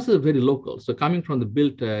this process is very local. So coming from the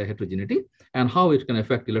built heterogeneity and how it can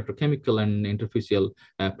affect electrochemical and interfacial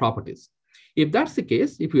properties. If that's the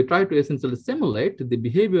case, if you try to essentially simulate the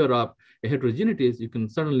behavior of heterogeneities, you can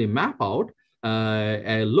certainly map out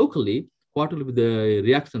locally what will be the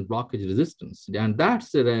reaction blockage resistance. And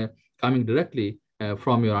that's coming directly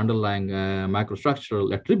from your underlying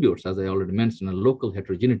microstructural attributes, as I already mentioned, and local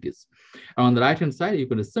heterogeneities. And on the right-hand side, you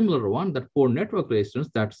can a similar one, that pore network resistance,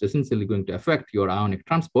 that's essentially going to affect your ionic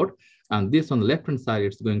transport. And this on the left-hand side,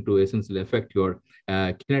 it's going to essentially affect your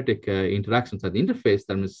kinetic interactions at the interface,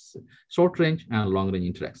 that means short range and long range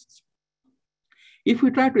interactions. If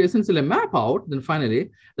we try to essentially map out, then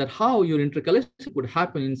finally, that how your intercalation would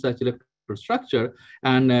happen in such electrical structure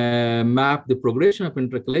and map the progression of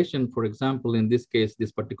intercalation, for example, in this case,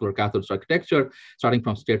 this particular cathode architecture, starting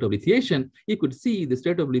from state of lithiation, you could see the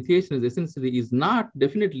state of lithiation is essentially is not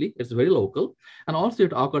definitely, it's very local, and also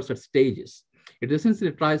it occurs at stages. It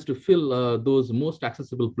essentially tries to fill those most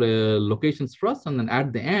accessible locations first, and then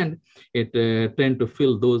at the end, it tends to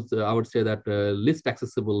fill those, I would say that least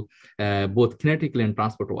accessible, both kinetically and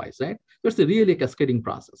transport-wise, right? So it's a really cascading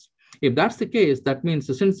process. If that's the case, that means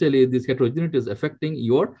essentially this heterogeneity is affecting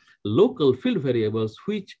your local field variables,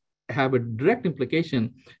 which have a direct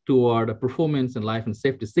implication toward the performance and life and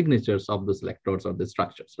safety signatures of those electrodes or the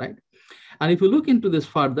structures, right? And if you look into this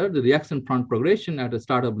further, the reaction front progression at a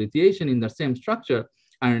start of lithiation in the same structure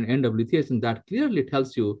and an end of lithiation, that clearly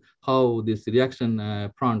tells you how this reaction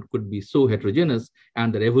front could be so heterogeneous,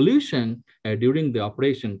 and the evolution during the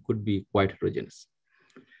operation could be quite heterogeneous.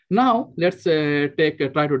 Now, let's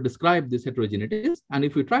try to describe these heterogeneities. And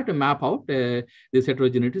if we try to map out these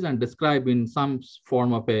heterogeneities and describe in some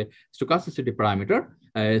form of a stochasticity parameter,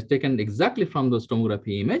 taken exactly from the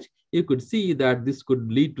tomography image, you could see that this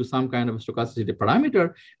could lead to some kind of a stochasticity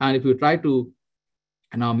parameter. And if you try to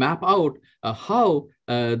now map out how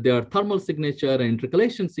their thermal signature and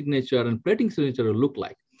intercalation signature and plating signature will look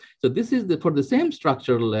like. So this is for the same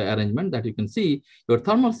structural arrangement that you can see, your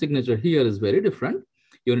thermal signature here is very different.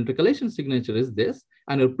 Your intercalation signature is this,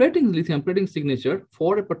 and your lithium plating signature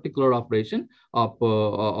for a particular operation of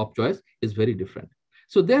choice is very different.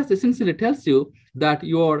 So that essentially tells you that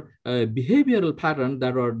your behavioral pattern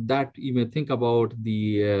that you may think about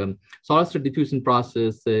the solid state diffusion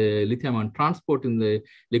process, lithium ion transport in the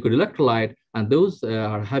liquid electrolyte, and those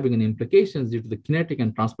are having an implications due to the kinetic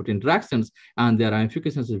and transport interactions, and their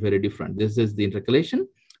ramifications is very different. This is the intercalation,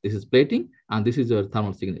 this is plating, and this is your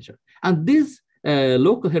thermal signature. And these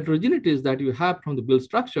local heterogeneities that you have from the build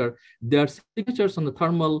structure, their signatures on the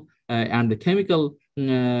thermal and the chemical,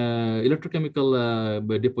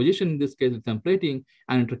 electrochemical deposition, in this case, lithium plating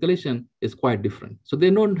and intercalation is quite different. So they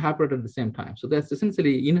don't happen at the same time. So that's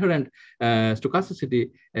essentially inherent stochasticity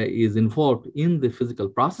is involved in the physical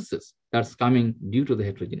processes that's coming due to the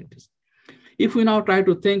heterogeneities. If we now try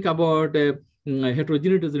to think about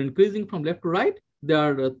heterogeneities increasing from left to right,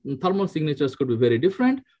 their thermal signatures could be very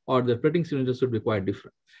different, or the plating signatures could be quite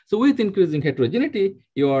different. So with increasing heterogeneity,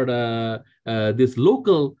 your these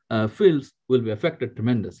local fields will be affected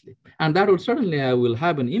tremendously. And that will certainly will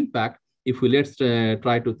have an impact if we let's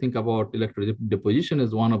try to think about electrodeposition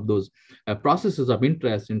as one of those processes of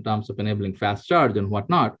interest in terms of enabling fast charge and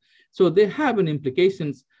whatnot. So they have an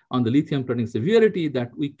implications on the lithium plating severity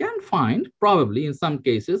that we can find probably in some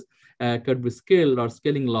cases could be scaled or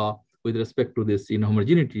scaling law with respect to this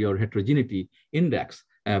homogeneity or heterogeneity index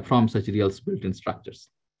from such real built-in structures.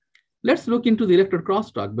 Let's look into the electrode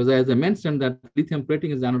crosstalk, because as I mentioned that lithium plating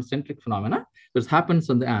is an anode-centric phenomena. This happens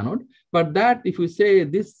on the anode, but that if we say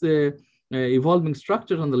this evolving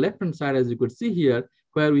structure on the left-hand side, as you could see here,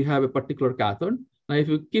 where we have a particular cathode. Now, if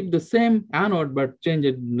you keep the same anode, but change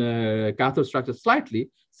it cathode structure slightly,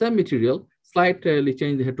 same material, slightly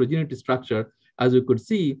change the heterogeneity structure, as you could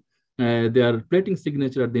see, their plating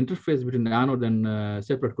signature at the interface between the anode and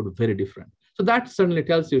separate could be very different. So that certainly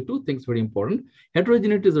tells you two things very important.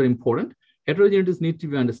 Heterogeneities are important. Heterogeneities need to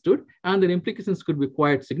be understood, and their implications could be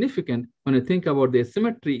quite significant when you think about the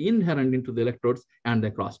asymmetry inherent into the electrodes and the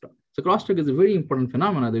crosstalk. So crosstalk is a very important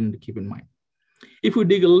phenomenon that you need to keep in mind. If we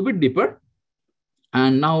dig a little bit deeper,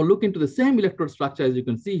 and now look into the same electrode structure as you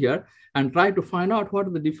can see here, and try to find out what are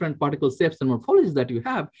the different particle shapes and morphologies that you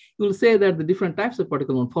have, you will say that the different types of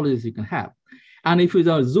particle morphologies you can have. And if you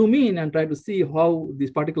zoom in and try to see how this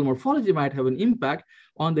particle morphology might have an impact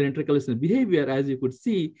on the intercalation behavior, as you could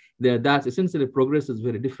see, that essentially progresses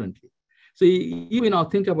very differently. So you now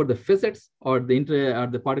think about the facets or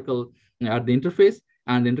the particle at the interface,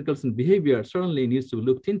 and the intercalation behavior certainly needs to be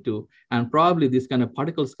looked into. And probably this kind of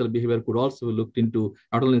particle scale behavior could also be looked into,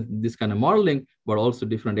 not only this kind of modeling, but also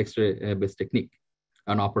different X-ray based technique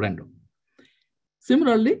and operando.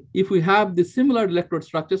 Similarly, if we have the similar electrode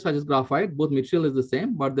structures such as graphite, both material is the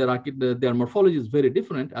same, but their morphology is very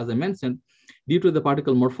different, as I mentioned, due to the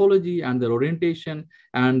particle morphology and their orientation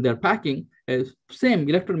and their packing. Same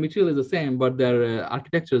electrode material is the same, but their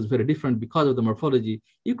architecture is very different because of the morphology.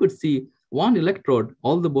 You could see one electrode,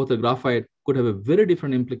 although both are graphite, could have a very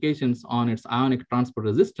different implications on its ionic transport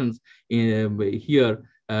resistance here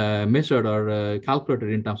measured or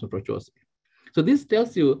calculated in terms of tortuosity. So this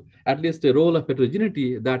tells you at least the role of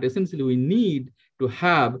heterogeneity that essentially we need to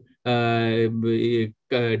have data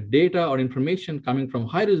or information coming from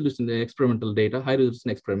high resolution experimental data, high resolution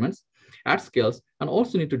experiments at scales, and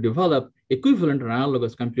also need to develop equivalent or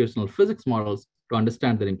analogous computational physics models to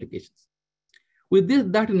understand their implications. With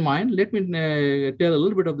that in mind, let me tell a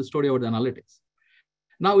little bit of the story about the analytics.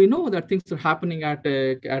 Now we know that things are happening at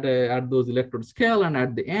those electrode scale, and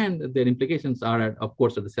at the end, their implications are, of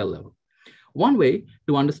course, at the cell level. One way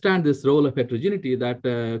to understand this role of heterogeneity that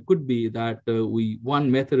could be that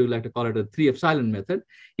one method we like to call it a 3 epsilon method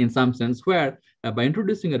in some sense, where by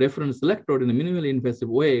introducing a reference electrode in a minimally invasive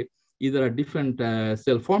way, either at different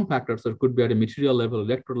cell form factors, or could be at a material level,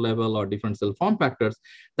 electrode level, or different cell form factors,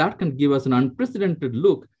 that can give us an unprecedented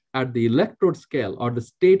look at the electrode scale or the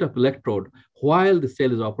state of electrode while the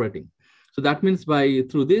cell is operating. So that means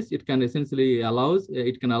through this, it can essentially allow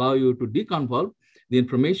you to deconvolve the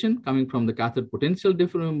information coming from the cathode potential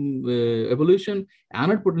evolution,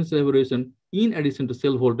 anode potential evolution, in addition to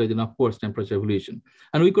cell voltage and of course temperature evolution.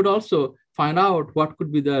 And we could also find out what could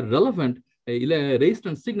be the relevant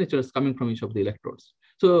resistance signatures coming from each of the electrodes.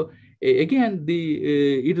 So again,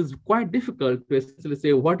 it is quite difficult to essentially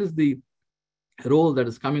say what is the role that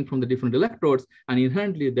is coming from the different electrodes, and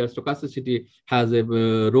inherently their stochasticity has a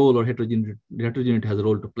role, or heterogeneity has a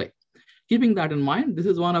role to play. Keeping that in mind, this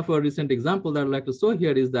is one of our recent examples that I'd like to show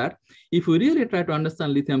here, is that if we really try to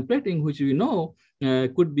understand lithium plating, which we know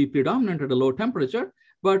could be predominant at a low temperature,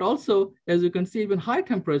 but also, as you can see, even high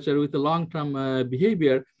temperature with the long-term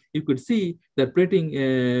behavior, you could see that plating,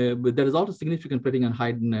 there is also significant plating on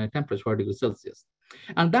high temperature, 4 degrees Celsius.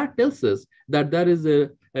 And that tells us that there is a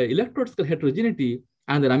electrode scale heterogeneity,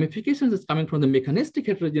 and the ramifications is coming from the mechanistic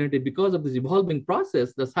heterogeneity because of this evolving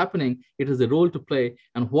process that's happening. It has a role to play,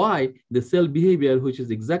 and why the cell behavior, which is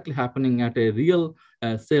exactly happening at a real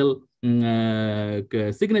cell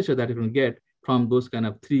signature that you can get from those kind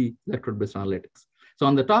of 3 electrode-based analytics. So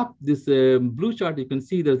on the top, this blue chart, you can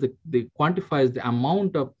see the quantifies the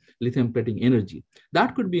amount of lithium plating energy.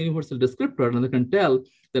 That could be a universal descriptor, and they can tell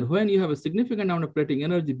that when you have a significant amount of plating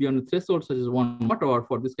energy beyond the threshold, such as 1 watt-hour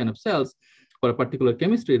for this kind of cells, for a particular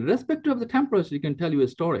chemistry, irrespective of the temperature, it can tell you a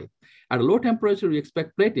story. At a low temperature, we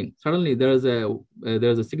expect plating. Suddenly, there is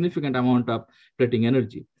a significant amount of plating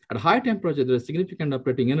energy. At high temperature, there is significant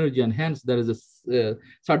plating energy, and hence there is a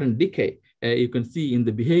certain decay you can see in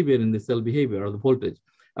the behavior, in the cell behavior or the voltage.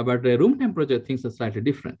 But at room temperature, things are slightly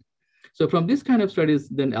different. So from this kind of studies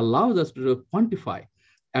then allows us to quantify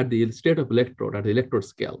at the state of electrode, at the electrode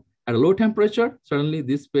scale. At a low temperature, certainly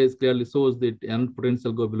this phase clearly shows the anode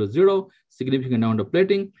potential go below 0, significant amount of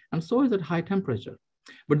plating, and so is at high temperature.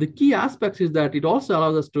 But the key aspect is that it also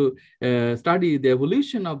allows us to study the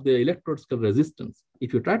evolution of the electrode scale resistance.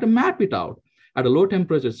 If you try to map it out at a low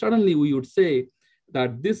temperature, suddenly we would say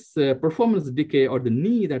that this performance decay, or the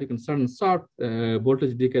knee that you can certain short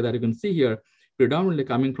voltage decay that you can see here, predominantly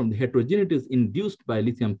coming from the heterogeneities induced by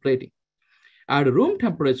lithium plating. At room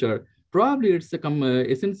temperature, probably it's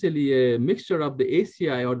essentially a mixture of the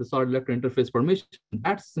ACI, or the solid electron interface formation.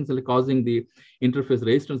 That's essentially causing the interface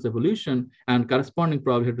resistance evolution and corresponding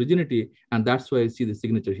probably heterogeneity. And that's why you see the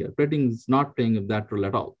signature here. Plating is not playing that role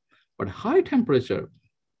at all. But high temperature,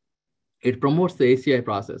 it promotes the ACI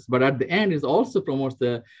process, but at the end, it also promotes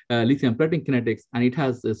the lithium plating kinetics, and it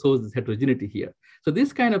shows this heterogeneity here. So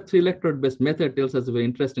this kind of 3 electrode-based method tells us a very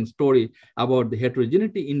interesting story about the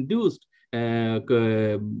heterogeneity-induced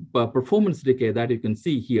performance decay that you can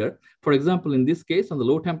see here. For example, in this case, on the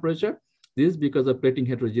low temperature, this is because of plating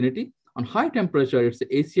heterogeneity. On high temperature, it's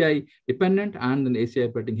ACI dependent and an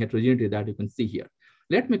ACI plating heterogeneity that you can see here.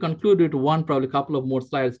 Let me conclude with probably a couple of more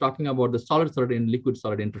slides talking about the solid-solid and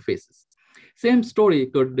liquid-solid interfaces. Same story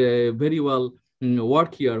could very well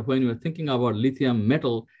work here when you're thinking about lithium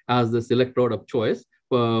metal as this electrode of choice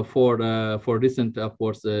for recent, of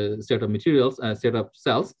course, set of materials, set of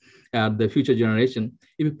cells, the future generation.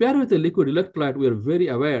 If you pair with a liquid electrolyte, we are very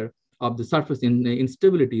aware of the surface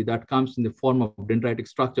instability that comes in the form of dendritic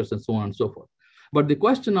structures and so on and so forth. But the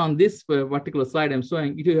question on this particular slide I'm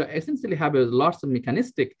showing, you essentially have lots of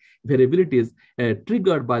mechanistic variabilities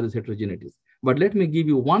triggered by these heterogeneities. But let me give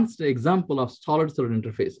you one example of solid-solid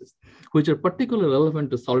interfaces, which are particularly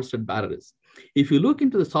relevant to solid-state batteries. If you look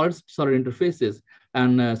into the solid-solid interfaces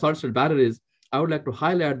and solid-state batteries, I would like to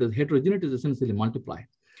highlight that heterogeneities essentially multiply.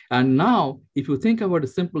 And now, if you think about a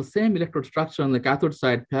simple same electrode structure on the cathode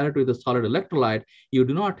side paired with a solid electrolyte, you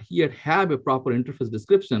do not yet have a proper interface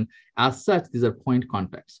description. As such, these are point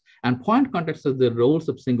contacts. And point contacts are the roles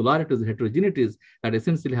of singularities and heterogeneities that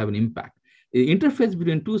essentially have an impact. The interface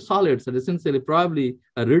between two solids are essentially probably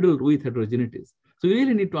riddled with heterogeneities. So you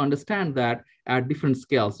really need to understand that at different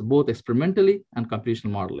scales, both experimentally and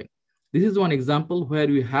computational modeling. This is one example where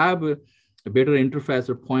you have a better interface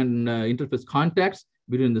or point interface contacts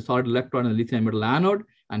between the solid electrode and the lithium metal anode,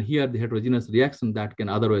 and here the heterogeneous reaction that can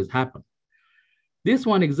otherwise happen. This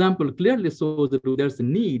one example clearly shows that there's a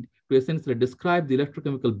need to essentially describe the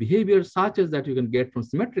electrochemical behavior such as that you can get from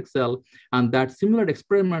symmetric cell, and that similar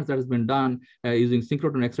experiments that has been done using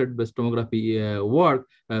synchrotron X-ray-based tomography work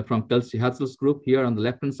from Kelsey Hatzel's group here on the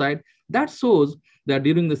left-hand side, that shows that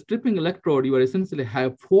during the stripping electrode, you are essentially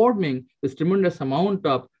forming this tremendous amount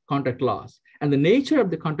of contact loss. And the nature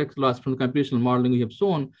of the contact loss from the computational modeling we have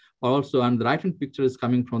shown also, and the right-hand picture is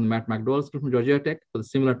coming from the Matt McDowell's group from Georgia Tech for the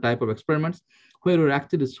similar type of experiments, where we're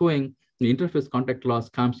actually showing the interface contact loss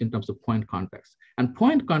comes in terms of point contacts. And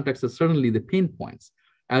point contacts are certainly the pain points,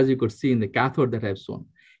 as you could see in the cathode that I've shown.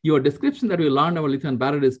 Your description that we learned about lithium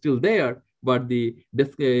battery is still there, but the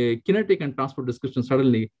kinetic and transport description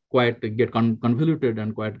suddenly quite get convoluted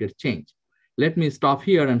and quite get changed. Let me stop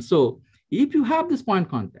here. And so if you have this point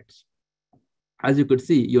contacts, as you could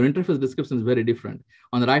see, your interface description is very different.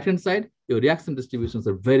 On the right-hand side, your reaction distributions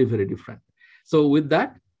are very, very different. So with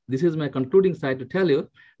that, this is my concluding slide to tell you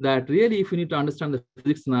that really, if you need to understand the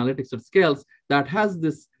physics and analytics at scales that has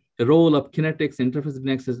this role of kinetics, interface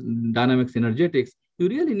dynamics, energetics, you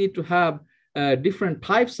really need to have different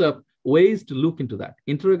types of ways to look into that,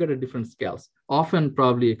 interrogate at different scales, often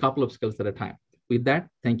probably a couple of scales at a time. With that,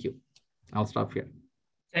 thank you. I'll stop here.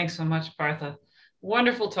 Thanks so much, Partha.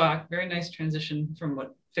 Wonderful talk. Very nice transition from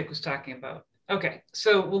what Vic was talking about. Okay,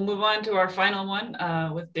 so we'll move on to our final one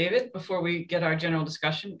with David before we get our general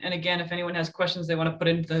discussion. And again, if anyone has questions they want to put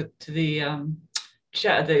into the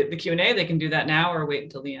chat, the Q&A, they can do that now or wait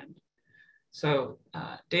until the end. So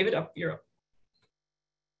David, you're up.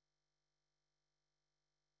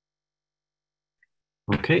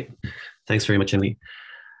 Okay, thanks very much, Emily.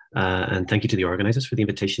 And thank you to the organizers for the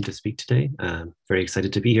invitation to speak today. Very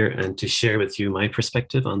excited to be here and to share with you my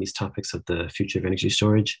perspective on these topics of the future of energy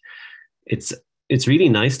storage. It's really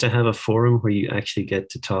nice to have a forum where you actually get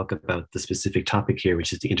to talk about the specific topic here,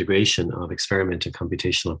 which is the integration of experiment and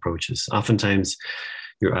computational approaches. Oftentimes,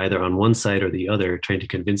 you're either on one side or the other trying to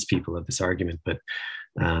convince people of this argument, but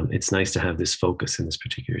it's nice to have this focus in this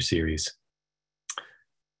particular series.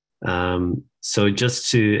 So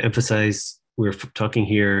just to emphasize, we're talking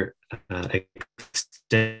here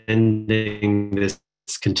extending this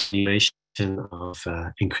continuation of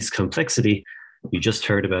increased complexity. You just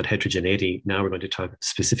heard about heterogeneity. Now we're going to talk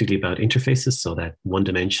specifically about interfaces, so that one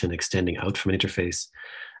dimension extending out from an interface,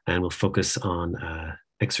 and we'll focus on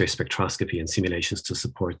X-ray spectroscopy and simulations to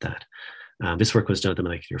support that. This work was done at the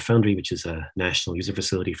Molecular Foundry, which is a national user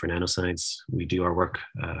facility for nanoscience. We do our work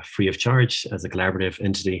free of charge as a collaborative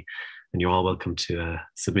entity, and you're all welcome to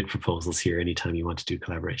submit proposals here anytime you want to do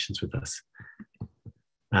collaborations with us.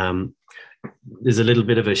 There's a little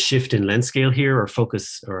bit of a shift in length scale here. Our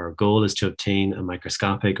focus or our goal is to obtain a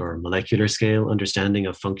microscopic or molecular scale understanding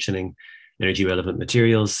of functioning energy relevant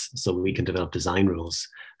materials so we can develop design rules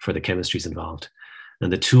for the chemistries involved.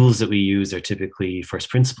 And the tools that we use are typically first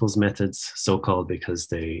principles methods, so-called because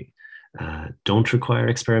they don't require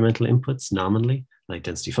experimental inputs nominally, like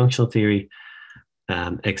density functional theory,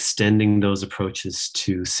 extending those approaches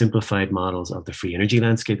to simplified models of the free energy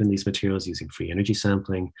landscape in these materials using free energy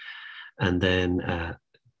sampling, and then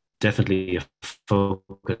definitely a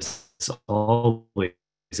focus always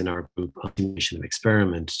in our group on simulation of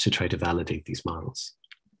experiment to try to validate these models.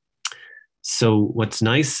 So what's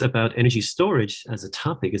nice about energy storage as a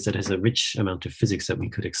topic is that it has a rich amount of physics that we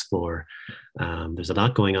could explore. There's a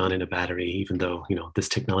lot going on in a battery, even though this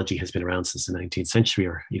technology has been around since the 19th century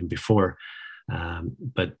or even before.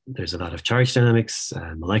 But there's a lot of charge dynamics,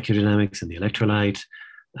 molecular dynamics in the electrolyte,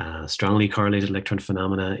 strongly correlated electron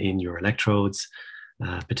phenomena in your electrodes,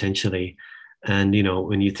 potentially. And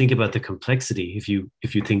when you think about the complexity, if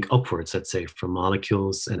you think upwards, let's say from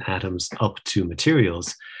molecules and atoms up to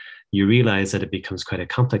materials, you realize that it becomes quite a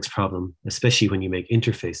complex problem, especially when you make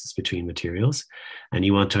interfaces between materials and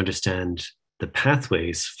you want to understand the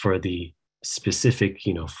pathways for the specific,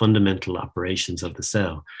 fundamental operations of the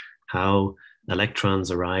cell, how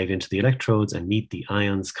electrons arrive into the electrodes and meet the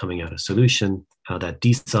ions coming out of solution, how that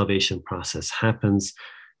desolvation process happens,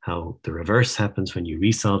 how the reverse happens when you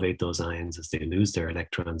resolvate those ions as they lose their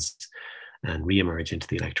electrons and reemerge into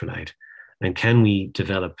the electrolyte. And can we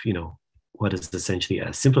develop, what is essentially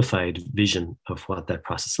a simplified vision of what that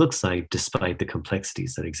process looks like, despite the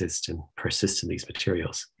complexities that exist and persist in these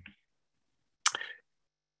materials?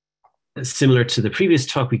 Similar to the previous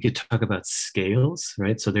talk, we could talk about scales,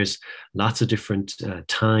 right? So there's lots of different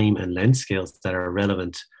time and length scales that are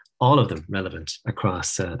relevant, all of them relevant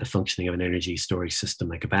across the functioning of an energy storage system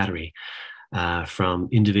like a battery, from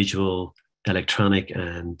individual electronic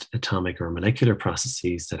and atomic or molecular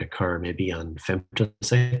processes that occur maybe on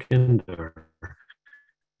femtosecond or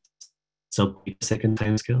sub-second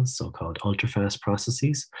timescales, so-called ultra-fast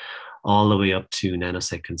processes, all the way up to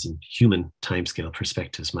nanoseconds and human timescale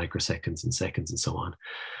perspectives, microseconds and seconds and so on.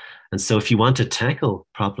 And so if you want to tackle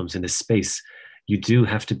problems in this space, you do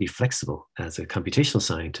have to be flexible as a computational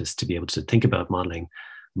scientist to be able to think about modeling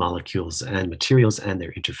molecules and materials and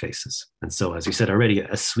their interfaces. And so, as we said already,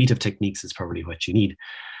 a suite of techniques is probably what you need.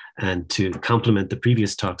 And to complement the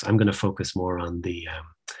previous talks, I'm going to focus more on the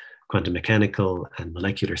quantum mechanical and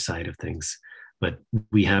molecular side of things. But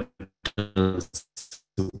we have done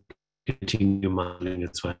continuum modeling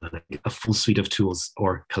as well. And a full suite of tools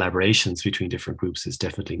or collaborations between different groups is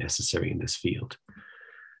definitely necessary in this field.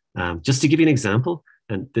 Just to give you an example,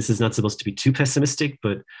 and this is not supposed to be too pessimistic,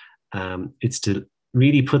 but it's to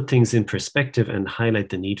really put things in perspective and highlight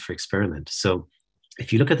the need for experiment. So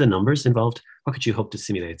if you look at the numbers involved, what could you hope to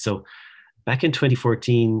simulate? So back in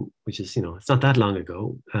 2014, which is, it's not that long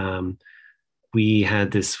ago, we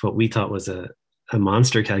had this, what we thought was a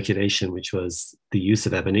monster calculation, which was the use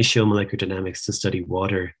of ab initio molecular dynamics to study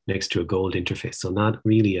water next to a gold interface. So not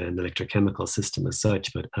really an electrochemical system as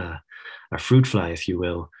such, but a fruit fly, if you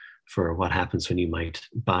will, for what happens when you might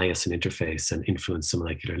bias an interface and influence a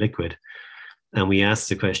molecular liquid. And we asked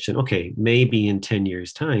the question, okay, maybe in 10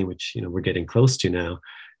 years' time, which we're getting close to now,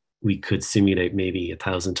 we could simulate maybe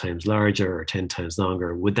 1,000 times larger or 10 times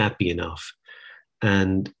longer. Would that be enough?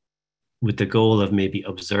 And with the goal of maybe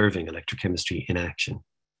observing electrochemistry in action.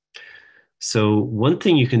 So one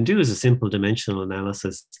thing you can do is a simple dimensional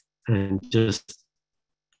analysis and just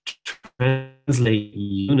translate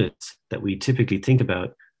units that we typically think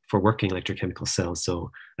about for working electrochemical cells.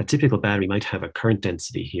 So a typical battery might have a current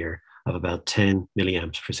density here of about 10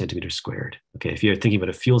 milliamps per centimeter squared. Okay, if you're thinking about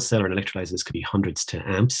a fuel cell or an electrolyzer, this could be hundreds to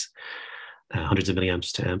amps, hundreds of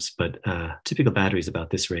milliamps to amps, but typical battery is about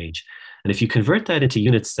this range. And if you convert that into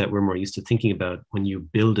units that we're more used to thinking about when you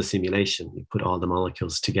build a simulation, you put all the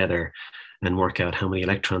molecules together and work out how many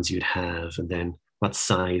electrons you'd have, and then what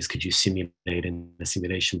size could you simulate in a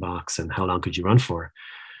simulation box, and how long could you run for,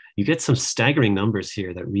 you get some staggering numbers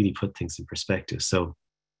here that really put things in perspective. So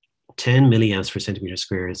 10 milliamps per centimeter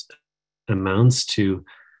squared amounts to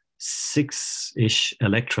 6-ish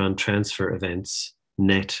electron transfer events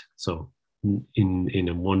net, so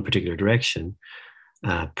in one particular direction,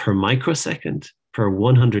 per microsecond per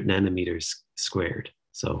 100 nanometers squared.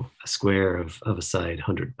 So a square of a side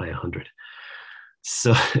 100 by 100.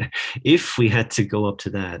 So if we had to go up to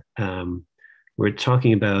that, we're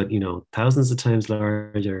talking about, thousands of times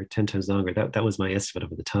larger, 10 times longer. That was my estimate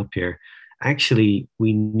over the top here. Actually,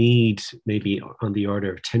 we need maybe on the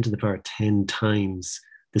order of 10 to the power 10 times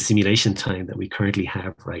the simulation time that we currently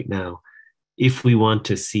have right now, if we want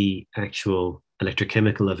to see actual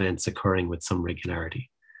electrochemical events occurring with some regularity.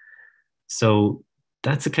 So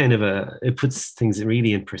that's it puts things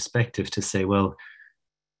really in perspective to say, well,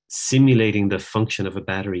 simulating the function of a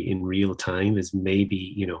battery in real time is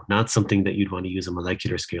maybe, not something that you'd want to use a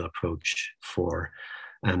molecular scale approach for.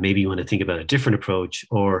 Maybe you want to think about a different approach,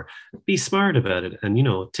 or be smart about it and,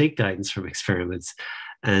 take guidance from experiments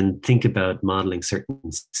and think about modeling certain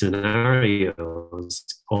scenarios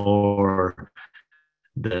or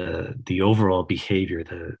the overall behavior,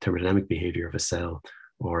 the thermodynamic behavior of a cell,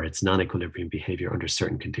 or its non-equilibrium behavior under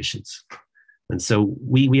certain conditions. And so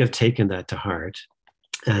we have taken that to heart.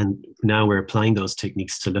 And now we're applying those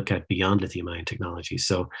techniques to look at beyond lithium-ion technology.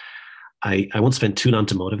 So I won't spend too long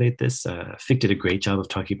to motivate this. Fick did a great job of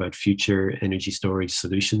talking about future energy storage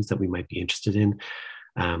solutions that we might be interested in.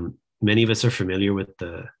 Many of us are familiar with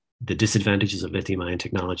the disadvantages of lithium-ion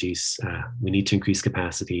technologies. We need to increase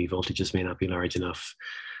capacity. Voltages may not be large enough.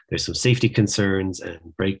 There's some safety concerns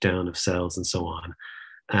and breakdown of cells and so on.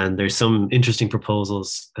 And there's some interesting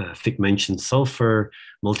proposals. Fick mentioned sulfur,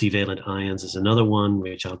 multivalent ions is another one,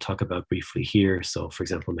 which I'll talk about briefly here. So for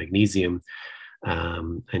example, magnesium,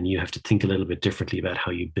 and you have to think a little bit differently about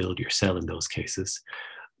how you build your cell in those cases.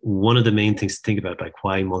 One of the main things to think about, like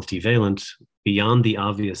why multivalent, beyond the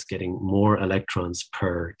obvious getting more electrons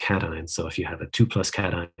per cation. So if you have a 2+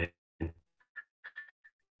 cation,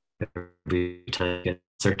 every time you get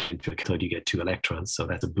inserted into a cathode, you get 2 electrons. So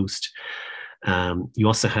that's a boost. You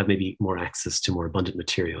also have maybe more access to more abundant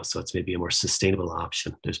material. So it's maybe a more sustainable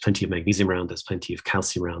option. There's plenty of magnesium around, there's plenty of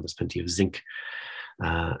calcium around, there's plenty of zinc.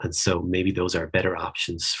 And so maybe those are better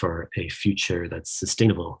options for a future that's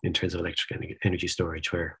sustainable in terms of electric energy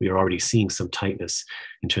storage, where we are already seeing some tightness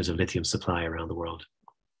in terms of lithium supply around the world.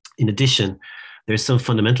 In addition, there's some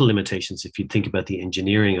fundamental limitations if you think about the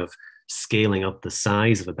engineering of scaling up the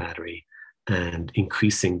size of a battery and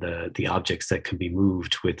increasing the objects that can be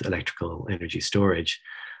moved with electrical energy storage.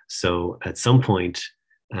 So at some point,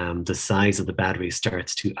 the size of the battery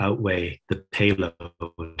starts to outweigh the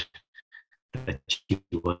payload that you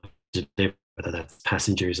want to deliver, whether that's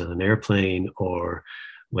passengers on an airplane or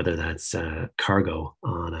whether that's cargo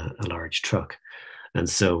on a large truck. And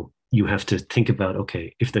so you have to think about,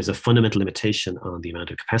 okay, if there's a fundamental limitation on the amount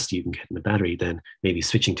of capacity you can get in the battery, then maybe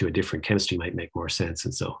switching to a different chemistry might make more sense.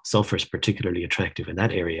 And so sulfur is particularly attractive in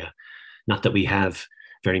that area. Not that we have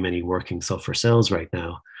very many working sulfur cells right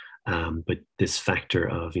now, but this factor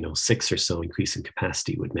of 6 or so increase in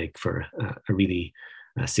capacity would make for a really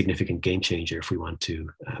significant game changer if we want to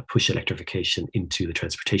push electrification into the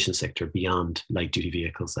transportation sector beyond light duty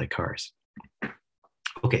vehicles like cars.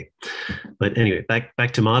 Okay, but anyway,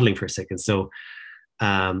 back to modeling for a second. So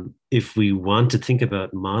if we want to think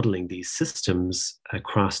about modeling these systems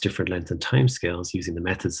across different length and time scales using the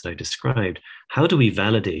methods that I described, how do we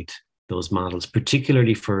validate those models,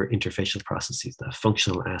 particularly for interfacial processes, the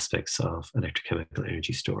functional aspects of electrochemical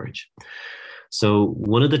energy storage? So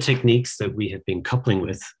one of the techniques that we have been coupling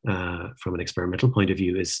with from an experimental point of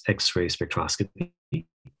view is X-ray spectroscopy.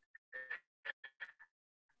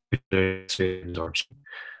 Absorption.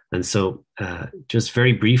 And so just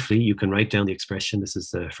very briefly, you can write down the expression. This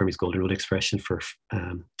is Fermi's golden rule expression for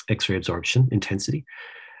X-ray absorption intensity.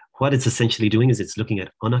 What it's essentially doing is it's looking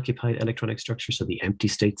at unoccupied electronic structure, so the empty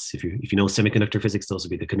states. If you know semiconductor physics, those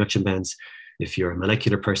would be the conduction bands. If you're a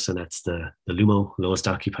molecular person, that's the LUMO, lowest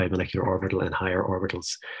occupied molecular orbital, and higher orbitals.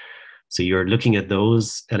 So you're looking at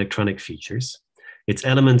those electronic features. It's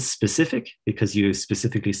element specific because you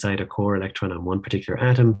specifically cite a core electron on one particular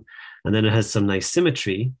atom. And then it has some nice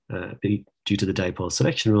symmetry due to the dipole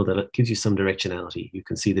selection rule that gives you some directionality. You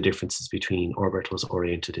can see the differences between orbitals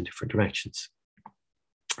oriented in different directions.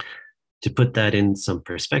 To put that in some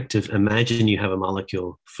perspective, imagine you have a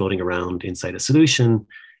molecule floating around inside a solution.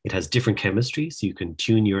 It has different chemistry, so you can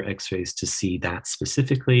tune your X-rays to see that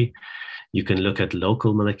specifically. You can look at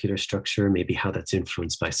local molecular structure, maybe how that's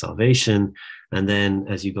influenced by solvation. And then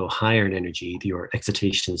as you go higher in energy, your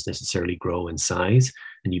excitations necessarily grow in size,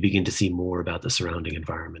 and you begin to see more about the surrounding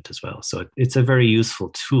environment as well. So it's a very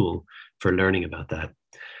useful tool for learning about that.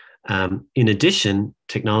 In addition,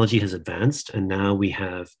 technology has advanced, and now we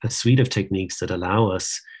have a suite of techniques that allow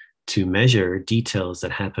us to measure details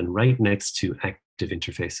that happen right next to active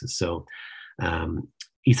interfaces. So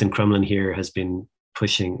Ethan Crumlin here has been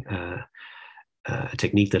pushing a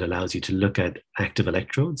technique that allows you to look at active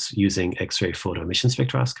electrodes using X-ray photoemission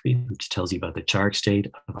spectroscopy, which tells you about the charge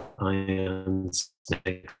state of ions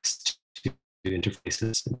next to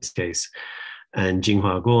interfaces in this case. And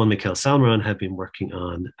Jinghua Guo and Mikhail Salmaran have been working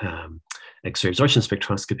on X-ray absorption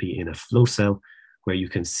spectroscopy in a flow cell, where you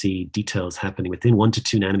can see details happening within 1 to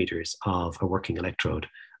 2 nanometers of a working electrode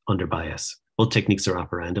under bias. Both techniques are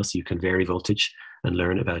operando, so you can vary voltage and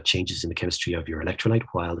learn about changes in the chemistry of your electrolyte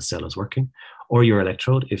while the cell is working, or your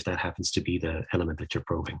electrode if that happens to be the element that you're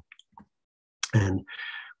probing. And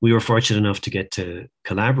we were fortunate enough to get to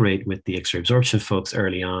collaborate with the X-ray absorption folks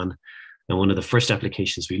early on. And one of the first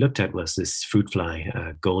applications we looked at was this fruit fly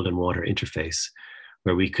gold and water interface,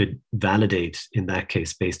 where we could validate, in that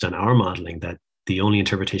case, based on our modeling, that the only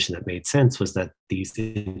interpretation that made sense was that these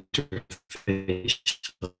interfacial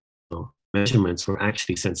measurements were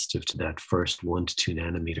actually sensitive to that first 1 to 2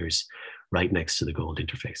 nanometers right next to the gold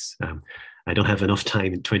interface. I don't have enough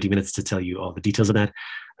time in 20 minutes to tell you all the details of that,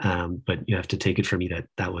 but you have to take it from me that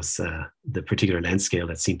that was the particular length scale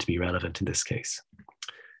that seemed to be relevant in this case.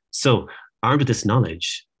 So armed with this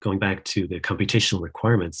knowledge, going back to the computational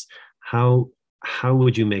requirements, how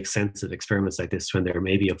would you make sense of experiments like this when they're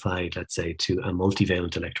maybe applied, let's say, to a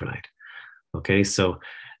multivalent electrolyte? Okay, so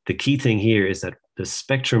the key thing here is that the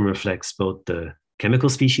spectrum reflects both the chemical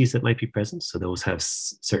species that might be present, so those have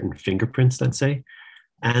certain fingerprints, let's say,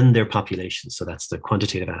 and their population. So that's the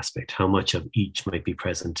quantitative aspect, how much of each might be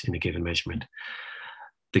present in a given measurement.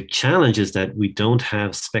 The challenge is that we don't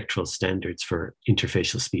have spectral standards for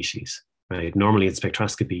interfacial species, right? Normally in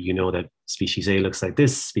spectroscopy, you know that species A looks like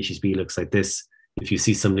this, species B looks like this. If you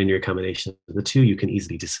see some linear combination of the two, you can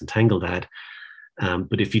easily disentangle that.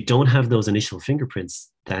 But if you don't have those initial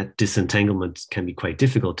fingerprints, that disentanglement can be quite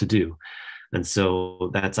difficult to do. And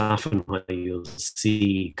so that's often why you'll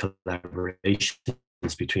see collaborations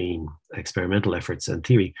between experimental efforts and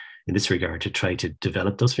theory in this regard to try to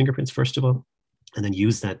develop those fingerprints, first of all, and then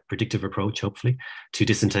use that predictive approach, hopefully, to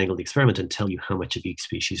disentangle the experiment and tell you how much of each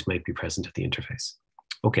species might be present at the interface.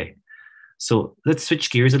 Okay, so let's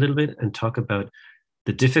switch gears a little bit and talk about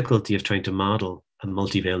the difficulty of trying to model a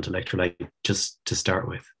multivalent electrolyte just to start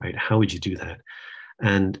with, right? How would you do that?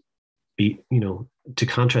 And to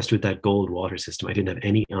contrast with that gold water system, I didn't have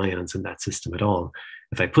any ions in that system at all.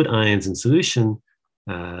 If I put ions in solution,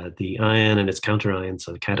 the ion and its counter ion,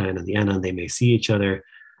 so the cation and the anion, they may see each other.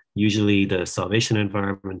 Usually the solvation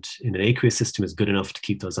environment in an aqueous system is good enough to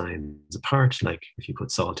keep those ions apart. Like if you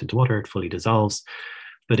put salt into water, it fully dissolves.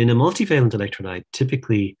 But in a multivalent electrolyte,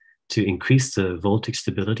 typically to increase the voltage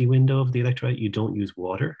stability window of the electrolyte, you don't use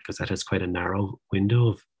water because that has quite a narrow window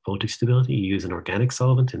of voltage stability. You use an organic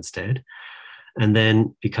solvent instead. And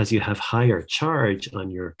then because you have higher charge on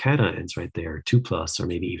your cations, right, they are 2+ or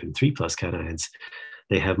maybe even 3+ cations,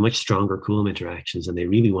 they have much stronger Coulomb interactions, and they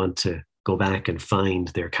really want to go back and find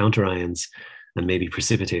their counter ions and maybe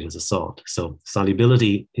precipitate as a salt. So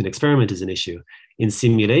solubility in experiment is an issue. In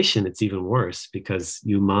simulation, it's even worse because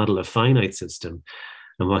you model a finite system.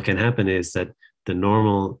 And what can happen is that the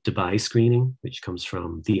normal Debye screening, which comes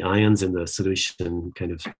from the ions in the solution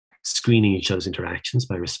kind of screening each other's interactions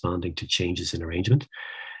by responding to changes in arrangement,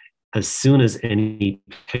 as soon as any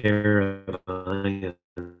pair of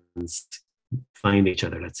ions find each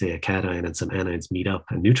other, let's say a cation and some anions meet up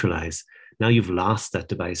and neutralize, now you've lost that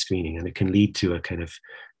Debye screening, and it can lead to a kind of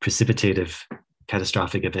precipitative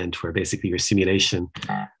catastrophic event where basically your simulation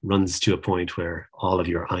runs to a point where all of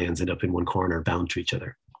your ions end up in one corner bound to each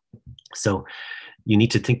other. So you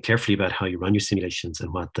need to think carefully about how you run your simulations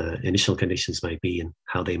and what the initial conditions might be and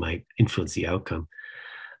how they might influence the outcome.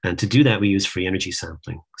 And to do that, we use free energy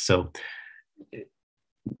sampling. So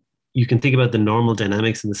you can think about the normal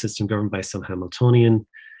dynamics in the system governed by some Hamiltonian.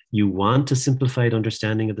 You want a simplified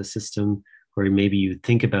understanding of the system where maybe you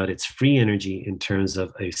think about its free energy in terms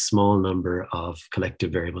of a small number of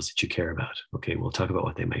collective variables that you care about. Okay, we'll talk about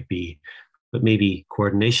what they might be, but maybe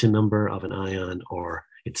coordination number of an ion or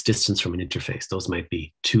its distance from an interface. Those might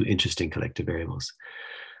be two interesting collective variables.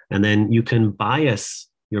 And then you can bias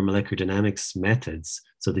your molecular dynamics methods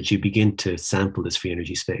so that you begin to sample this free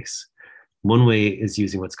energy space. One way is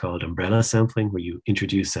using what's called umbrella sampling, where you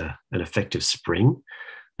introduce an effective spring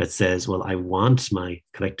that says, well, I want my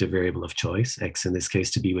collective variable of choice, X in this case,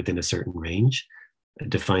 to be within a certain range,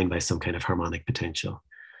 defined by some kind of harmonic potential.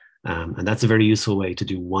 And that's a very useful way to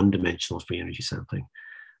do one-dimensional free energy sampling.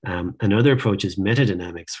 Another approach is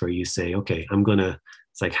metadynamics, where you say, okay,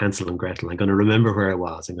 it's like Hansel and Gretel, I'm going to remember where I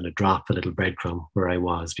was. I'm going to drop a little breadcrumb where I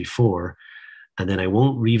was before, and then I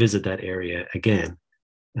won't revisit that area again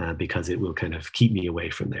because it will kind of keep me away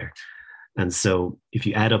from there. And so if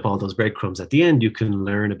you add up all those breadcrumbs at the end, you can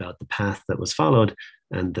learn about the path that was followed,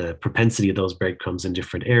 and the propensity of those breadcrumbs in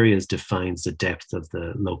different areas defines the depth of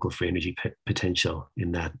the local free energy potential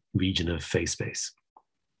in that region of phase space.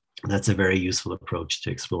 And that's a very useful approach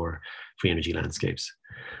to explore free energy landscapes.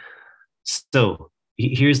 So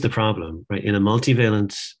here's the problem, right? In a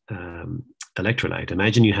multivalent electrolyte,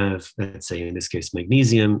 imagine you have, let's say in this case,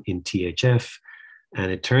 magnesium in THF, and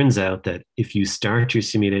it turns out that if you start your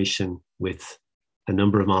simulation with a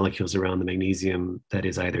number of molecules around the magnesium that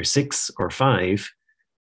is either 6 or 5,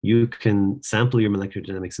 you can sample your molecular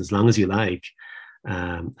dynamics as long as you like.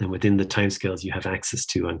 And within the timescales you have access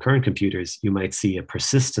to on current computers, you might see a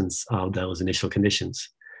persistence of those initial conditions.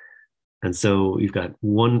 And so you've got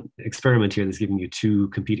one experiment here that's giving you two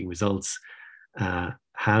competing results.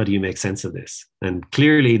 How do you make sense of this? And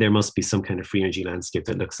clearly there must be some kind of free energy landscape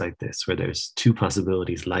that looks like this, where there's two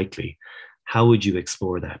possibilities likely. How would you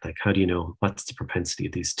explore that? Like, how do you know what's the propensity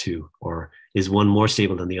of these two? Or is one more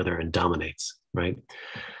stable than the other and dominates, right?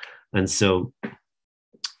 And so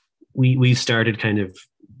we've started kind of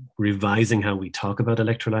revising how we talk about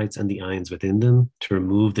electrolytes and the ions within them to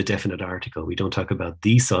remove the definite article. We don't talk about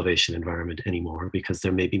the solvation environment anymore because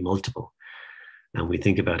there may be multiple. And we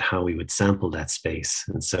think about how we would sample that space.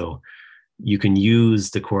 And so you can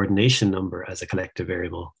use the coordination number as a collective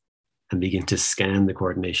variable and begin to scan the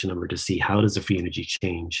coordination number to see how does the free energy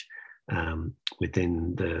change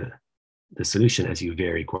within the solution as you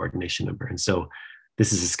vary coordination number. And so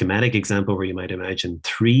this is a schematic example where you might imagine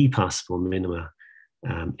 3 possible minima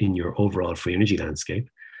in your overall free energy landscape.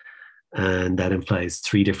 And that implies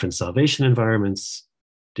 3 different solvation environments,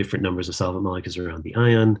 different numbers of solvent molecules around the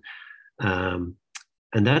ion.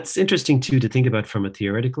 And that's interesting too to think about from a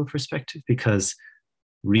theoretical perspective, because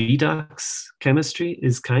redox chemistry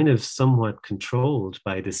is kind of somewhat controlled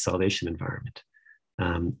by this solvation environment.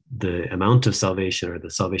 The amount of solvation or the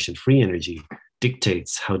solvation-free energy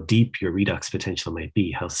dictates how deep your redox potential might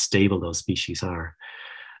be, how stable those species are.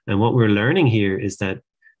 And what we're learning here is that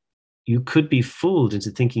you could be fooled into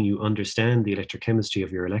thinking you understand the electrochemistry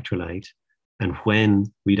of your electrolyte and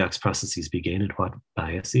when redox processes begin and what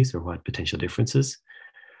biases or what potential differences,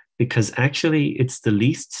 because actually it's the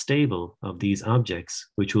least stable of these objects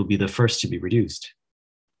which will be the first to be reduced.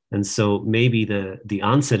 And so maybe the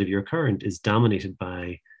onset of your current is dominated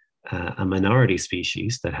by a minority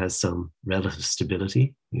species that has some relative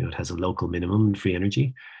stability. You know, it has a local minimum in free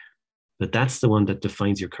energy, but that's the one that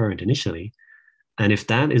defines your current initially. And if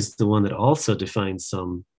that is the one that also defines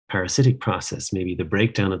some parasitic process, maybe the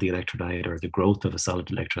breakdown of the electrolyte or the growth of a solid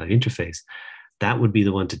electrolyte interface, that would be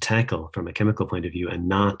the one to tackle from a chemical point of view, and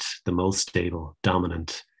not the most stable,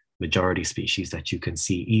 dominant majority species that you can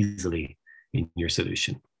see easily in your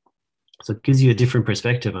solution. So it gives you a different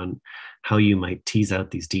perspective on how you might tease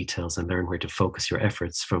out these details and learn where to focus your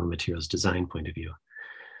efforts from a materials design point of view.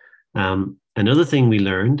 Another thing we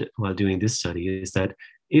learned while doing this study is that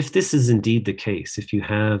if this is indeed the case, if you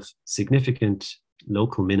have significant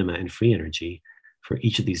local minima in free energy for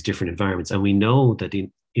each of these different environments, and we know that the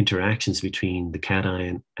interactions between the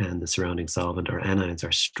cation and the surrounding solvent or anions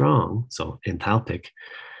are strong, so enthalpic,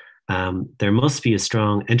 there must be a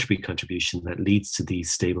strong entropy contribution that leads to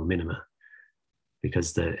these stable minima,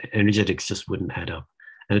 because the energetics just wouldn't add up.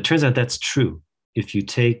 And it turns out that's true. If you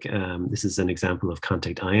take, this is an example of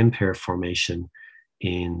contact ion pair formation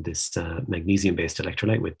in this magnesium-based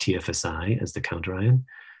electrolyte with TFSI as the counterion.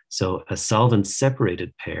 So a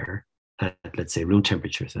solvent-separated pair at, let's say, room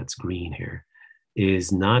temperature, so that's green here,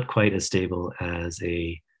 is not quite as stable as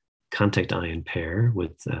a contact ion pair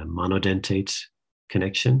with a monodentate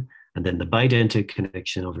connection. And then the bidentate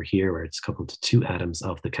connection over here, where it's coupled to two atoms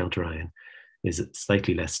of the counterion, is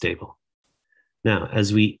slightly less stable. Now,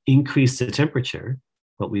 as we increase the temperature,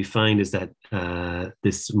 what we find is that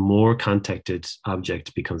this more contacted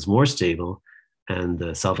object becomes more stable and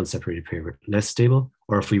the solvent-separated pair less stable.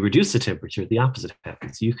 Or if we reduce the temperature, the opposite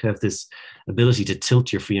happens. You have this ability to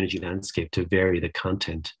tilt your free energy landscape to vary the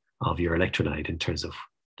content of your electrolyte in terms of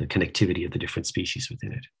the connectivity of the different species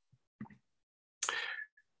within it.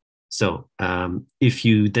 So if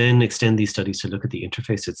you then extend these studies to look at the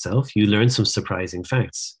interface itself, you learn some surprising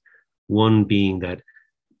facts. One being that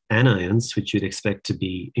anions, which you'd expect to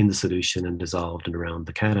be in the solution and dissolved and around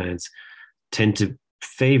the cations, tend to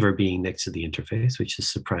favor being next to the interface, which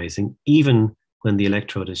is surprising, even when the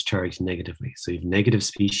electrode is charged negatively. So you have negative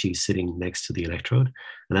species sitting next to the electrode,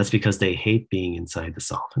 and that's because they hate being inside the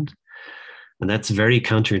solvent. And that's very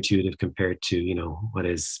counterintuitive compared to, you know, what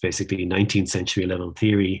is basically 19th century level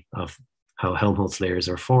theory of how Helmholtz layers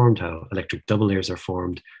are formed, how electric double layers are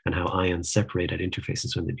formed, and how ions separate at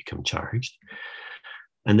interfaces when they become charged.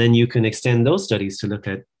 And then you can extend those studies to look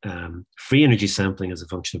at free energy sampling as a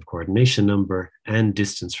function of coordination number and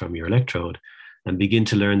distance from your electrode, and begin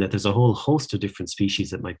to learn that there's a whole host of different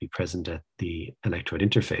species that might be present at the electrode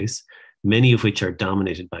interface, many of which are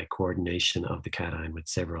dominated by coordination of the cation with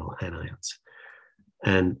several anions.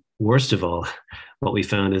 And worst of all, what we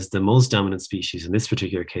found is the most dominant species in this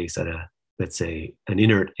particular case at a, let's say, an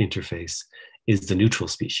inert interface is the neutral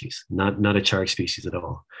species, not a charged species at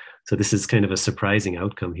all. So this is kind of a surprising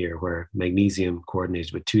outcome here, where magnesium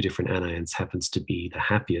coordinated with two different anions happens to be the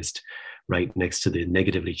happiest right next to the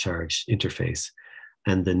negatively charged interface.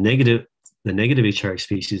 And the negatively charged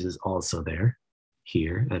species is also there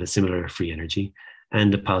here at a similar free energy,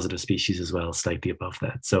 and the positive species as well, slightly above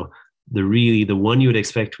that. So the one you would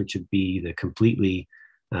expect, which would be the completely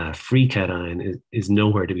free cation, is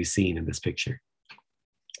nowhere to be seen in this picture.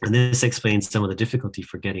 And this explains some of the difficulty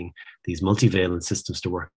for getting these multivalent systems to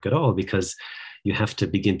work at all, because you have to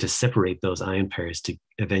begin to separate those ion pairs to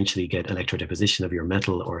eventually get electrodeposition of your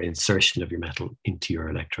metal or insertion of your metal into your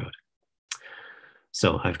electrode.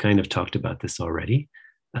 So I've kind of talked about this already.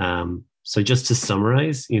 So just to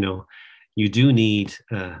summarize, you know, you do need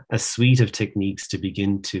a suite of techniques to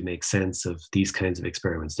begin to make sense of these kinds of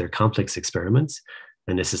experiments. They're complex experiments,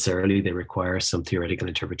 and necessarily they require some theoretical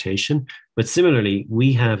interpretation. But similarly,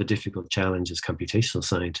 we have a difficult challenge as computational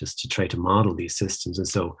scientists to try to model these systems. And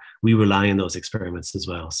so we rely on those experiments as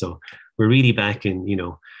well. So we're really back in, you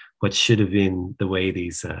know, what should have been the way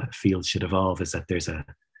these fields should evolve, is that there's a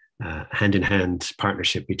hand-in-hand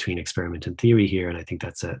partnership between experiment and theory here. And I think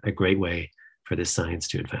that's a great way for this science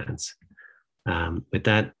to advance. With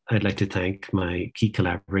that, I'd like to thank my key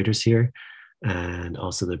collaborators here, and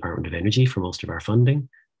also the Department of Energy for most of our funding.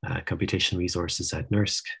 computation resources at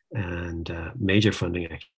NERSC, and major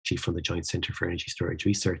funding actually from the Joint Center for Energy Storage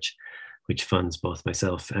Research, which funds both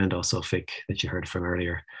myself and also FIC that you heard from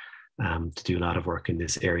earlier, to do a lot of work in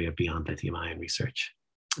this area beyond lithium-ion research.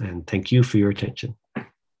 And thank you for your attention.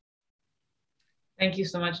 Thank you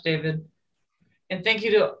so much, David. And thank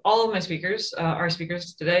you to all of my speakers, our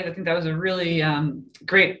speakers today. I think that was a really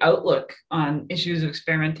great outlook on issues of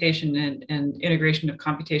experimentation and integration of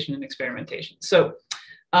computation and experimentation. So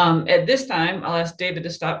at this time, I'll ask David to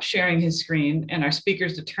stop sharing his screen and our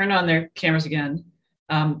speakers to turn on their cameras again.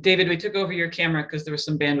 David, we took over your camera because there were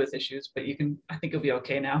some bandwidth issues, but I think you'll be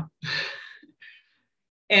okay now.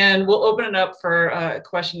 And we'll open it up for a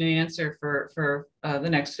question and answer for the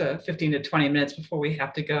next 15 to 20 minutes before we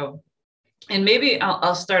have to go. And maybe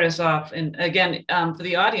I'll start us off. And again, for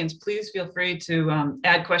the audience, please feel free to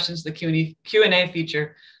add questions to the Q&A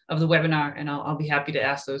feature of the webinar, and I'll be happy to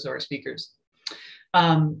ask those to our speakers.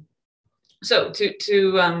 So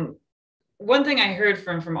one thing I heard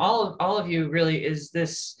from all of you really is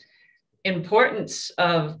this importance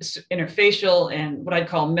of interfacial and what I'd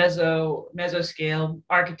call meso-scale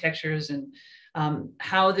architectures, and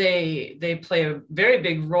how they play a very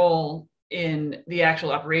big role in the actual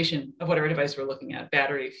operation of whatever device we're looking at,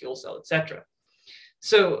 battery, fuel cell, etc.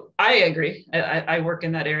 So I agree. I work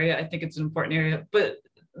in that area. I think it's an important area. But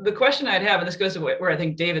the question I'd have, and this goes to where I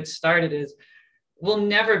think David started, is we'll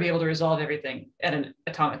never be able to resolve everything at an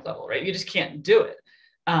atomic level, right? You just can't do it.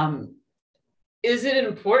 Is it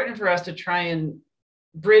important for us to try and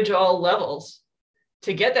bridge all levels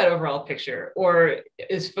to get that overall picture? Or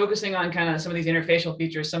is focusing on kind of some of these interfacial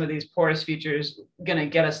features, some of these porous features, going to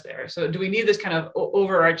get us there? So do we need this kind of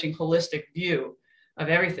overarching holistic view of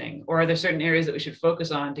everything? Or are there certain areas that we should focus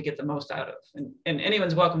on to get the most out of? And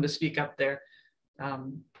anyone's welcome to speak up there,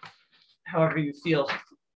 however you feel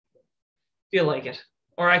like it.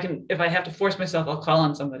 Or I can, if I have to force myself, I'll call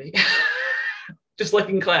on somebody, just like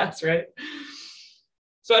in class, right?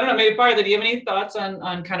 So I don't know, maybe Partha, do you have any thoughts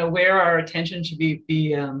on kind of where our attention should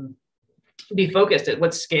be focused at,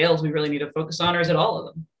 what scales we really need to focus on, or is it all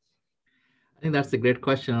of them? I think that's a great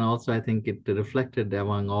question. And also, I think it reflected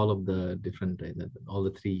among all of the different, all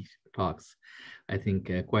the three talks, I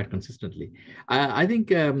think quite consistently. I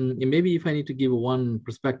think maybe if I need to give one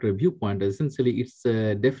perspective viewpoint, essentially, it's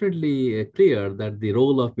definitely clear that the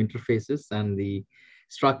role of interfaces and the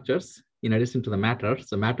structures, in addition to the matter,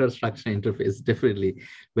 so matter, structure, interface is definitely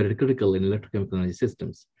very critical in electrochemical energy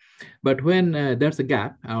systems. But when there's a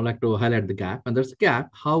gap, I would like to highlight the gap, and there's a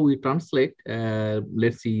gap, how we translate,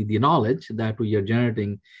 let's see, the knowledge that we are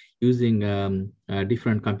generating using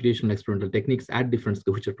different computational experimental techniques at different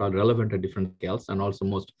scales, which are probably relevant at different scales and also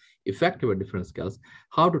most effective at different scales,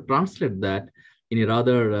 how to translate that in a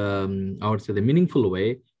rather, I would say, the meaningful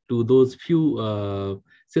way to those few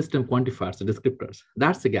system quantifiers, the descriptors.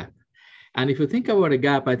 That's the gap. And if you think about a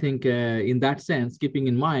gap, I think in that sense, keeping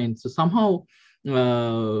in mind, so somehow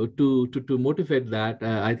to motivate that,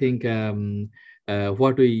 I think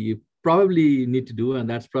what we probably need to do, and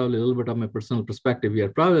that's probably a little bit of my personal perspective here,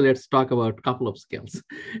 probably let's talk about a couple of scales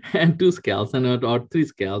and 2 scales and or 3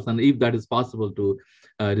 scales, and if that is possible to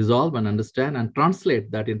resolve and understand and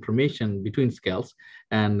translate that information between scales,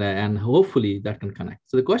 and hopefully that can connect.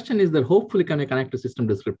 So the question is that hopefully can I connect to system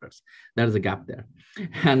descriptors? There is a gap there.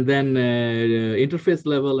 And then interface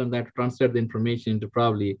level, and that translate the information into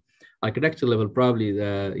probably architecture level, probably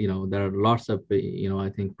there are lots of, I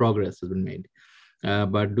think progress has been made.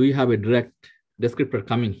 But do you have a direct descriptor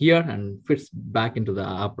coming here and fits back into the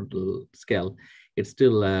upper scale? It's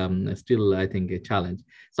still, I think, a challenge.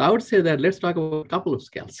 So I would say that let's talk about a couple of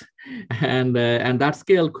scales, and that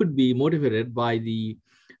scale could be motivated by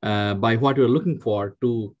by what you're looking for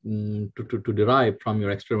to derive from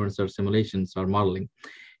your experiments or simulations or modeling,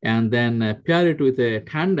 and then pair it with a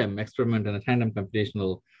tandem experiment and a tandem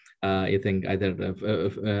computational, I think either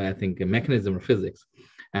I think a mechanism or physics,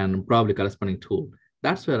 and probably corresponding tool.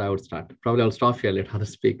 That's where I would start. Probably I'll stop here, let others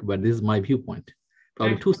speak, but this is my viewpoint.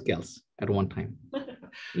 Probably 2 scales at one time.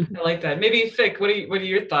 I like that. Maybe Fick, what are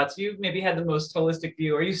your thoughts? You maybe had the most holistic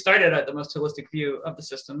view, or you started at the most holistic view of the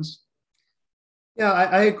systems. Yeah,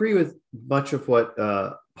 I agree with much of what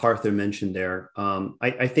Partha mentioned there.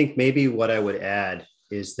 I think maybe what I would add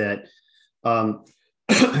is that,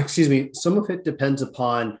 excuse me, some of it depends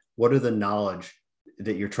upon what are the knowledge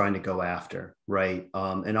that you're trying to go after, right?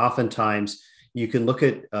 And oftentimes you can look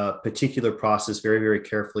at a particular process very, very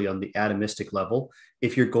carefully on the atomistic level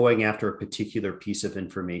if you're going after a particular piece of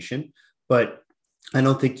information. But I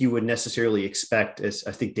don't think you would necessarily expect, as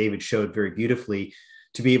I think David showed very beautifully,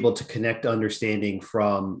 to be able to connect understanding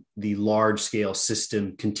from the large scale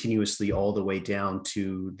system continuously all the way down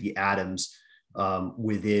to the atoms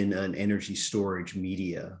within an energy storage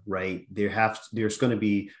media, right? There's going to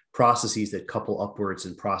be processes that couple upwards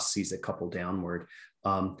and processes that couple downward.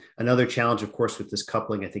 Another challenge, of course, with this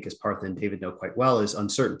coupling, I think as Partha and David know quite well, is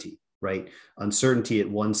uncertainty, right? Uncertainty at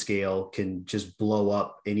one scale can just blow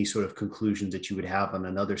up any sort of conclusions that you would have on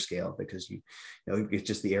another scale, because you know it's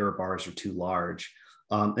just the error bars are too large.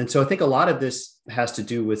 And so I think a lot of this has to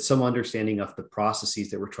do with some understanding of the processes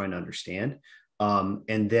that we're trying to understand.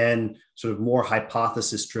 And then sort of more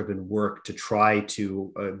hypothesis-driven work to try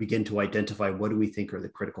to begin to identify what do we think are the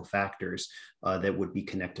critical factors that would be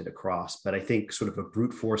connected across. But I think sort of a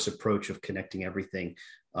brute force approach of connecting everything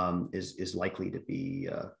is likely to be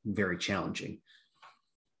very challenging.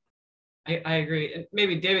 I agree. And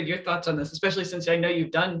maybe David, your thoughts on this, especially since I know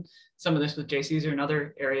you've done some of this with JCs or in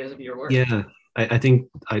other areas of your work. Yeah, I think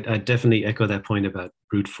I definitely echo that point about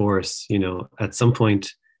brute force. You know, at some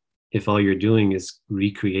point, if all you're doing is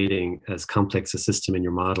recreating as complex a system in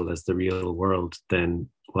your model as the real world, then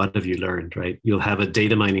what have you learned, right? You'll have a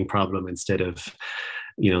data mining problem instead of,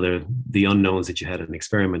 you know, the unknowns that you had in an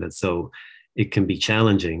experiment. And so it can be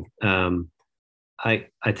challenging. I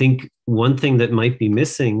think one thing that might be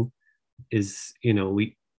missing is, you know,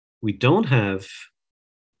 we don't have,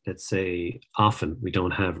 let's say, often we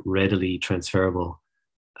don't have readily transferable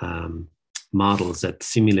models that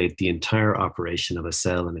simulate the entire operation of a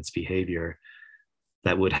cell and its behavior,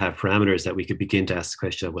 that would have parameters that we could begin to ask the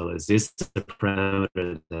question of, well, is this a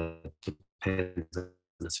parameter that depends on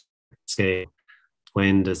a scale?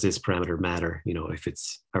 When does this parameter matter? You know, if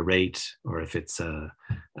it's a rate or if it's a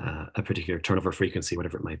particular turnover frequency,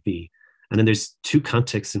 whatever it might be. And then there's two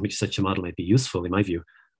contexts in which such a model might be useful, in my view.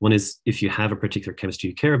 One is if you have a particular chemistry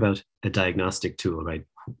you care about, a diagnostic tool, right?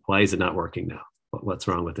 Why is it not working now? What's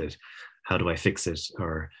wrong with it? How do I fix it?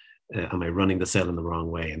 Or am I running the cell in the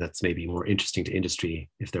wrong way? And that's maybe more interesting to industry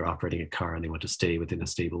if they're operating a car and they want to stay within a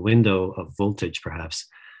stable window of voltage, perhaps.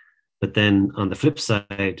 But then on the flip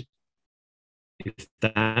side, if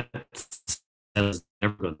that cell is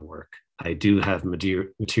never going to work, I do have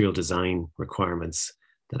material design requirements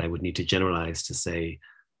that I would need to generalize to say,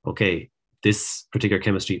 okay, this particular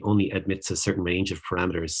chemistry only admits a certain range of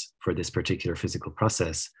parameters for this particular physical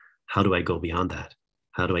process. How do I go beyond that?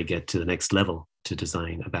 How do I get to the next level to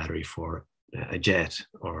design a battery for a jet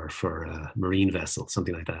or for a marine vessel,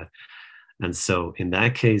 something like that? And so in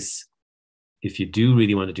that case, if you do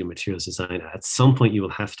really want to do materials design, at some point you will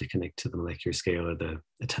have to connect to the molecular scale or the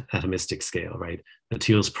atomistic scale, right?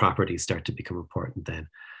 Materials properties start to become important then.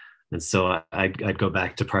 And so I'd go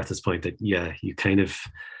back to Partha's point that, yeah, you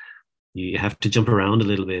have to jump around a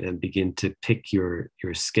little bit and begin to pick your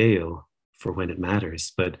scale for when it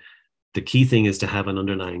matters. But the key thing is to have an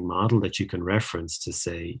underlying model that you can reference to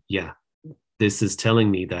say, yeah, this is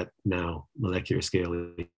telling me that now molecular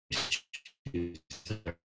scale issues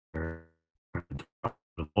are,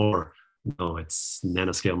 or no, it's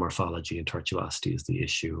nanoscale morphology and tortuosity is the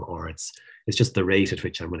issue, or it's just the rate at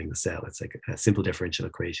which I'm running the cell. It's like a simple differential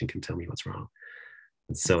equation can tell me what's wrong.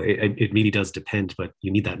 And so it really does depend, but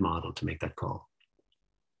you need that model to make that call.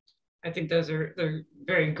 I think they're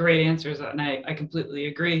very great answers, and I completely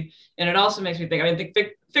agree. And it also makes me think, I think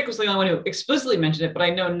Vic was the only one who explicitly mentioned it, but I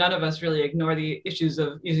know none of us really ignore the issues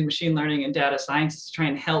of using machine learning and data science to try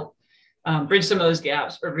and help bridge some of those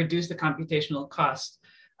gaps or reduce the computational cost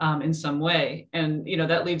in some way. And, you know,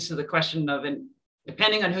 that leads to the question of, and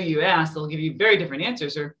depending on who you ask, they'll give you very different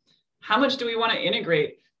answers, or how much do we want to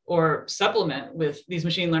integrate or supplement with these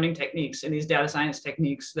machine learning techniques and these data science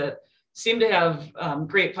techniques that seem to have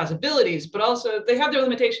great possibilities, but also they have their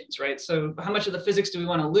limitations, right? So how much of the physics do we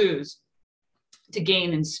want to lose to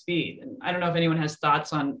gain in speed? And I don't know if anyone has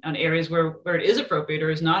thoughts on areas where it is appropriate or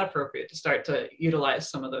is not appropriate to start to utilize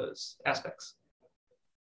some of those aspects.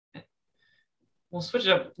 We'll switch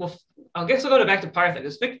it up. I guess we'll go back to Partha,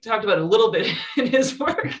 because Vic talked about it a little bit in his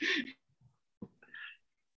work.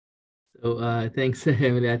 So thanks,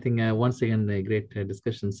 Emily. I think once again, great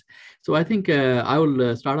discussions. So I think I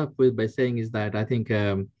will start off by saying is that I think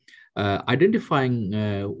identifying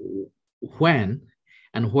when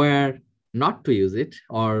and where not to use it,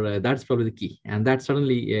 or that's probably the key. And that's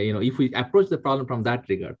certainly, you know, if we approach the problem from that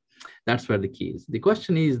regard, that's where the key is. The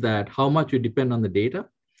question is that how much you depend on the data,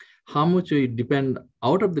 how much you depend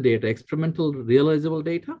out of the data, experimental realizable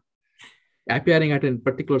data, appearing at a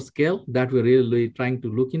particular scale that we're really trying to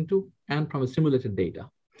look into, and from a simulated data.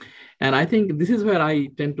 And I think this is where I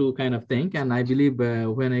tend to kind of think, and I believe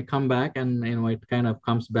when I come back and, you know, it kind of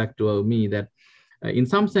comes back to me that In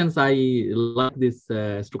some sense, I like this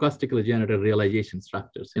stochastically generated realization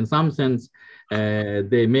structures. In some sense,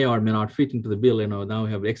 they may or may not fit into the bill. Now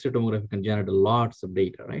we have extra tomography can generate lots of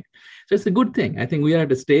data, right? So it's a good thing. I think we are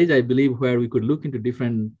at a stage, I believe, where we could look into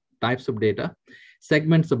different types of data,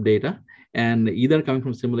 segments of data, and either coming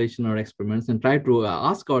from simulation or experiments, and try to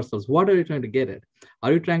ask ourselves, what are you trying to get at?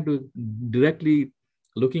 Are you trying to directly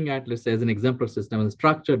looking at, let's say, as an exemplar system and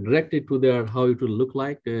structure directly to their how it will look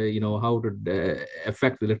like, how it would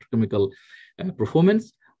affect the electrochemical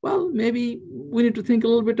performance? Well, maybe we need to think a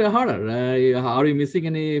little bit harder. Are we missing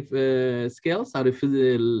any scales? Are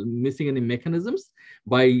we missing any mechanisms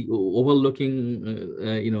by overlooking,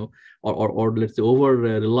 or let's say over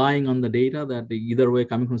relying on the data that either way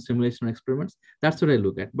coming from simulation or experiments? That's what I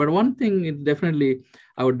look at. But one thing is definitely,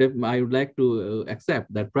 I would like to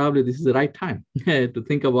accept that probably this is the right time to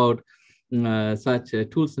think about such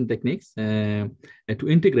tools and techniques to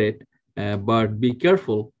integrate. But be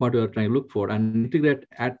careful what you are trying to look for, and integrate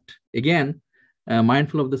at, again,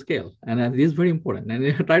 mindful of the scale. And it is very important. And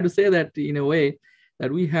I try to say that in a way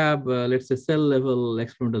that we have, let's say, cell level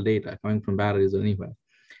experimental data coming from batteries or anywhere.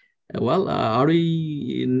 Well, are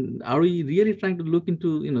we really trying to look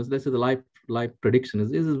into, let's say the life prediction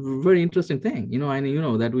is a very interesting thing,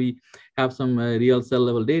 that we have some real cell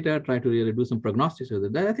level data, try to really do some prognostics with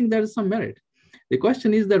it. I think there is some merit. The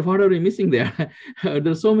question is that what are we missing there? There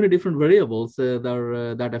are so many different variables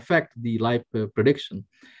that affect the life prediction.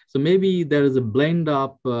 So maybe there is a blend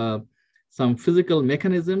of some physical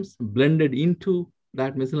mechanisms blended into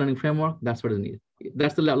that machine learning framework. That's what is needed.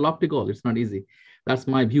 That's the lofty goal. It's not easy. That's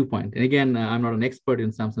my viewpoint. And again, I'm not an expert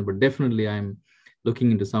in something, but definitely I'm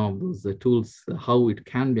looking into some of those tools, how it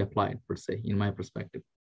can be applied, per se, in my perspective.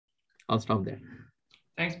 I'll stop there.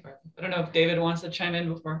 Thanks, Parth. I don't know if David wants to chime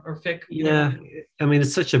in before, or Vic. Yeah, I mean,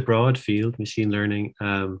 it's such a broad field, machine learning.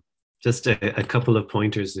 Just a couple of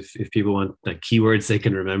pointers if people want like keywords they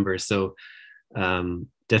can remember. So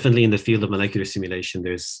definitely in the field of molecular simulation,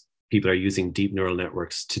 people are using deep neural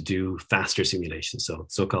networks to do faster simulations. So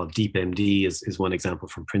so-called DeepMD is one example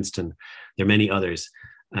from Princeton. There are many others.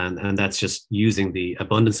 And that's just using the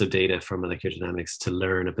abundance of data from molecular dynamics to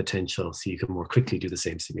learn a potential so you can more quickly do the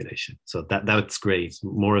same simulation. So that's great.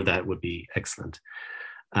 More of that would be excellent.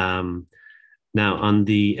 Now, on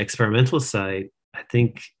the experimental side, I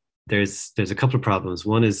think there's a couple of problems.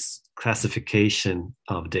 One is classification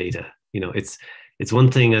of data. It's one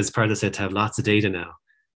thing, as Partha said, to have lots of data now,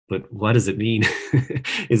 but what does it mean?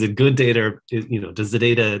 Is it good data? Does the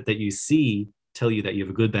data that you see tell you that you have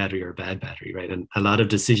a good battery or a bad battery, right? And a lot of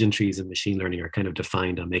decision trees in machine learning are kind of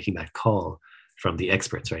defined on making that call from the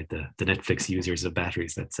experts, right? The Netflix users of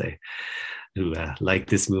batteries, let's say, who like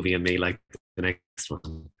this movie and may like the next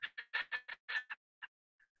one.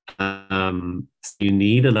 So you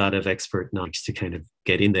need a lot of expert knowledge to kind of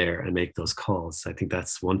get in there and make those calls. I think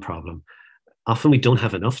that's one problem. Often we don't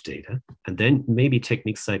have enough data, and then maybe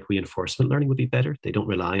techniques like reinforcement learning would be better. They don't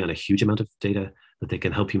rely on a huge amount of data, but they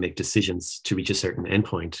can help you make decisions to reach a certain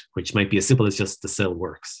endpoint, which might be as simple as just the cell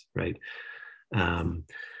works, right? And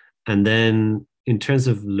then in terms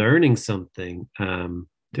of learning something,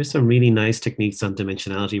 there's some really nice techniques on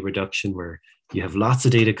dimensionality reduction where you have lots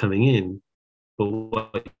of data coming in, but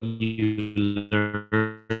what you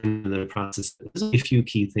learn in the process, there's a few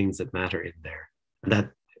key things that matter in there. And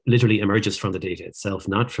that literally emerges from the data itself,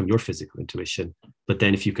 not from your physical intuition. But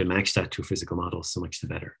then if you can match that to a physical model, so much the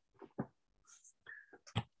better.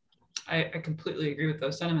 I completely agree with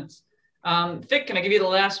those sentiments. Vic, can I give you the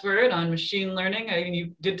last word on machine learning? I mean,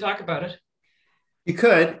 you did talk about it. You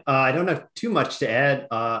could. I don't have too much to add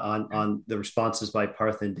on the responses by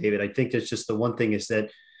Partha and David. I think it's just the one thing is that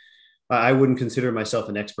I wouldn't consider myself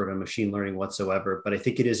an expert on machine learning whatsoever, but I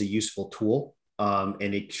think it is a useful tool.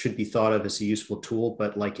 And it should be thought of as a useful tool,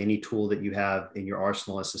 but like any tool that you have in your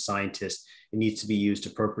arsenal as a scientist, it needs to be used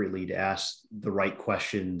appropriately to ask the right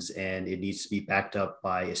questions, and it needs to be backed up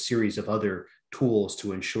by a series of other tools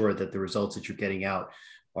to ensure that the results that you're getting out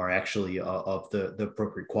are actually of the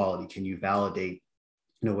appropriate quality. Can you validate,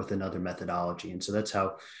 with another methodology? And so that's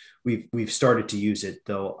how we've started to use it,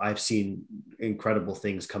 though I've seen incredible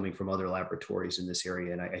things coming from other laboratories in this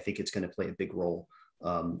area, and I think it's going to play a big role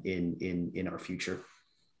in our future.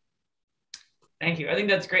 Thank you. I think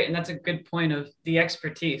that's great. And that's a good point of the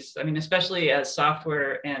expertise. I mean, especially as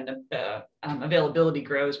software and availability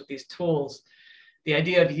grows with these tools, the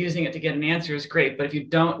idea of using it to get an answer is great. But if you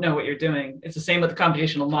don't know what you're doing, it's the same with the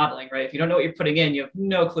computational modeling, right? If you don't know what you're putting in, you have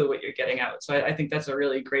no clue what you're getting out. So I think that's a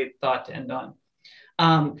really great thought to end on.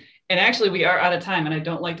 And actually, we are out of time, and I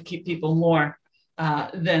don't like to keep people more.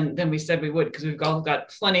 than we said we would, because we've all got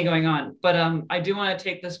plenty going on. But I do want to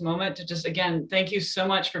take this moment to just, again, thank you so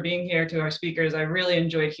much for being here to our speakers. I really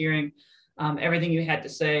enjoyed hearing everything you had to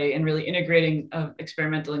say and really integrating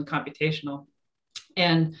experimental and computational.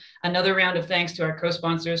 And another round of thanks to our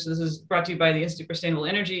co-sponsors. So this is brought to you by the Institute for Sustainable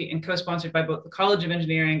Energy and co-sponsored by both the College of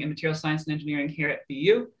Engineering and Material Science and Engineering here at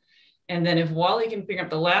BU. And then if Wally can pick up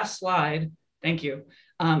the last slide, thank you.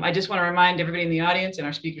 I just want to remind everybody in the audience and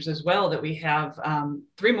our speakers as well that we have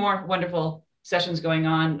 3 more wonderful sessions going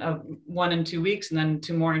on, 1 in 2 weeks and then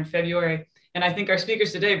 2 more in February. And I think our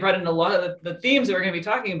speakers today brought in a lot of the themes that we're going to be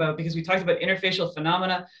talking about, because we talked about interfacial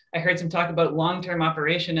phenomena. I heard some talk about long-term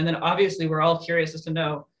operation. And then obviously we're all curious as to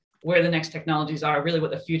know where the next technologies are, really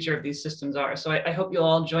what the future of these systems are. So I hope you'll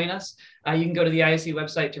all join us. You can go to the ISE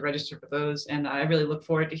website to register for those. And I really look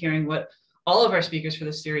forward to hearing what all of our speakers for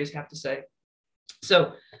this series have to say.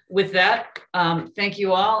 So with that, thank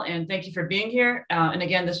you all, and thank you for being here. And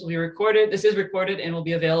again, this will be recorded. This is recorded and will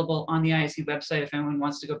be available on the ISE website if anyone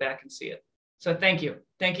wants to go back and see it. So thank you.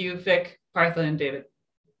 Thank you, Vic, Partha, and David.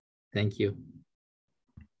 Thank you.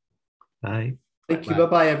 Bye. Thank you.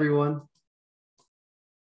 Bye-bye, everyone.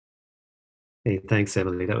 Hey, thanks,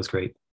 Emily. That was great.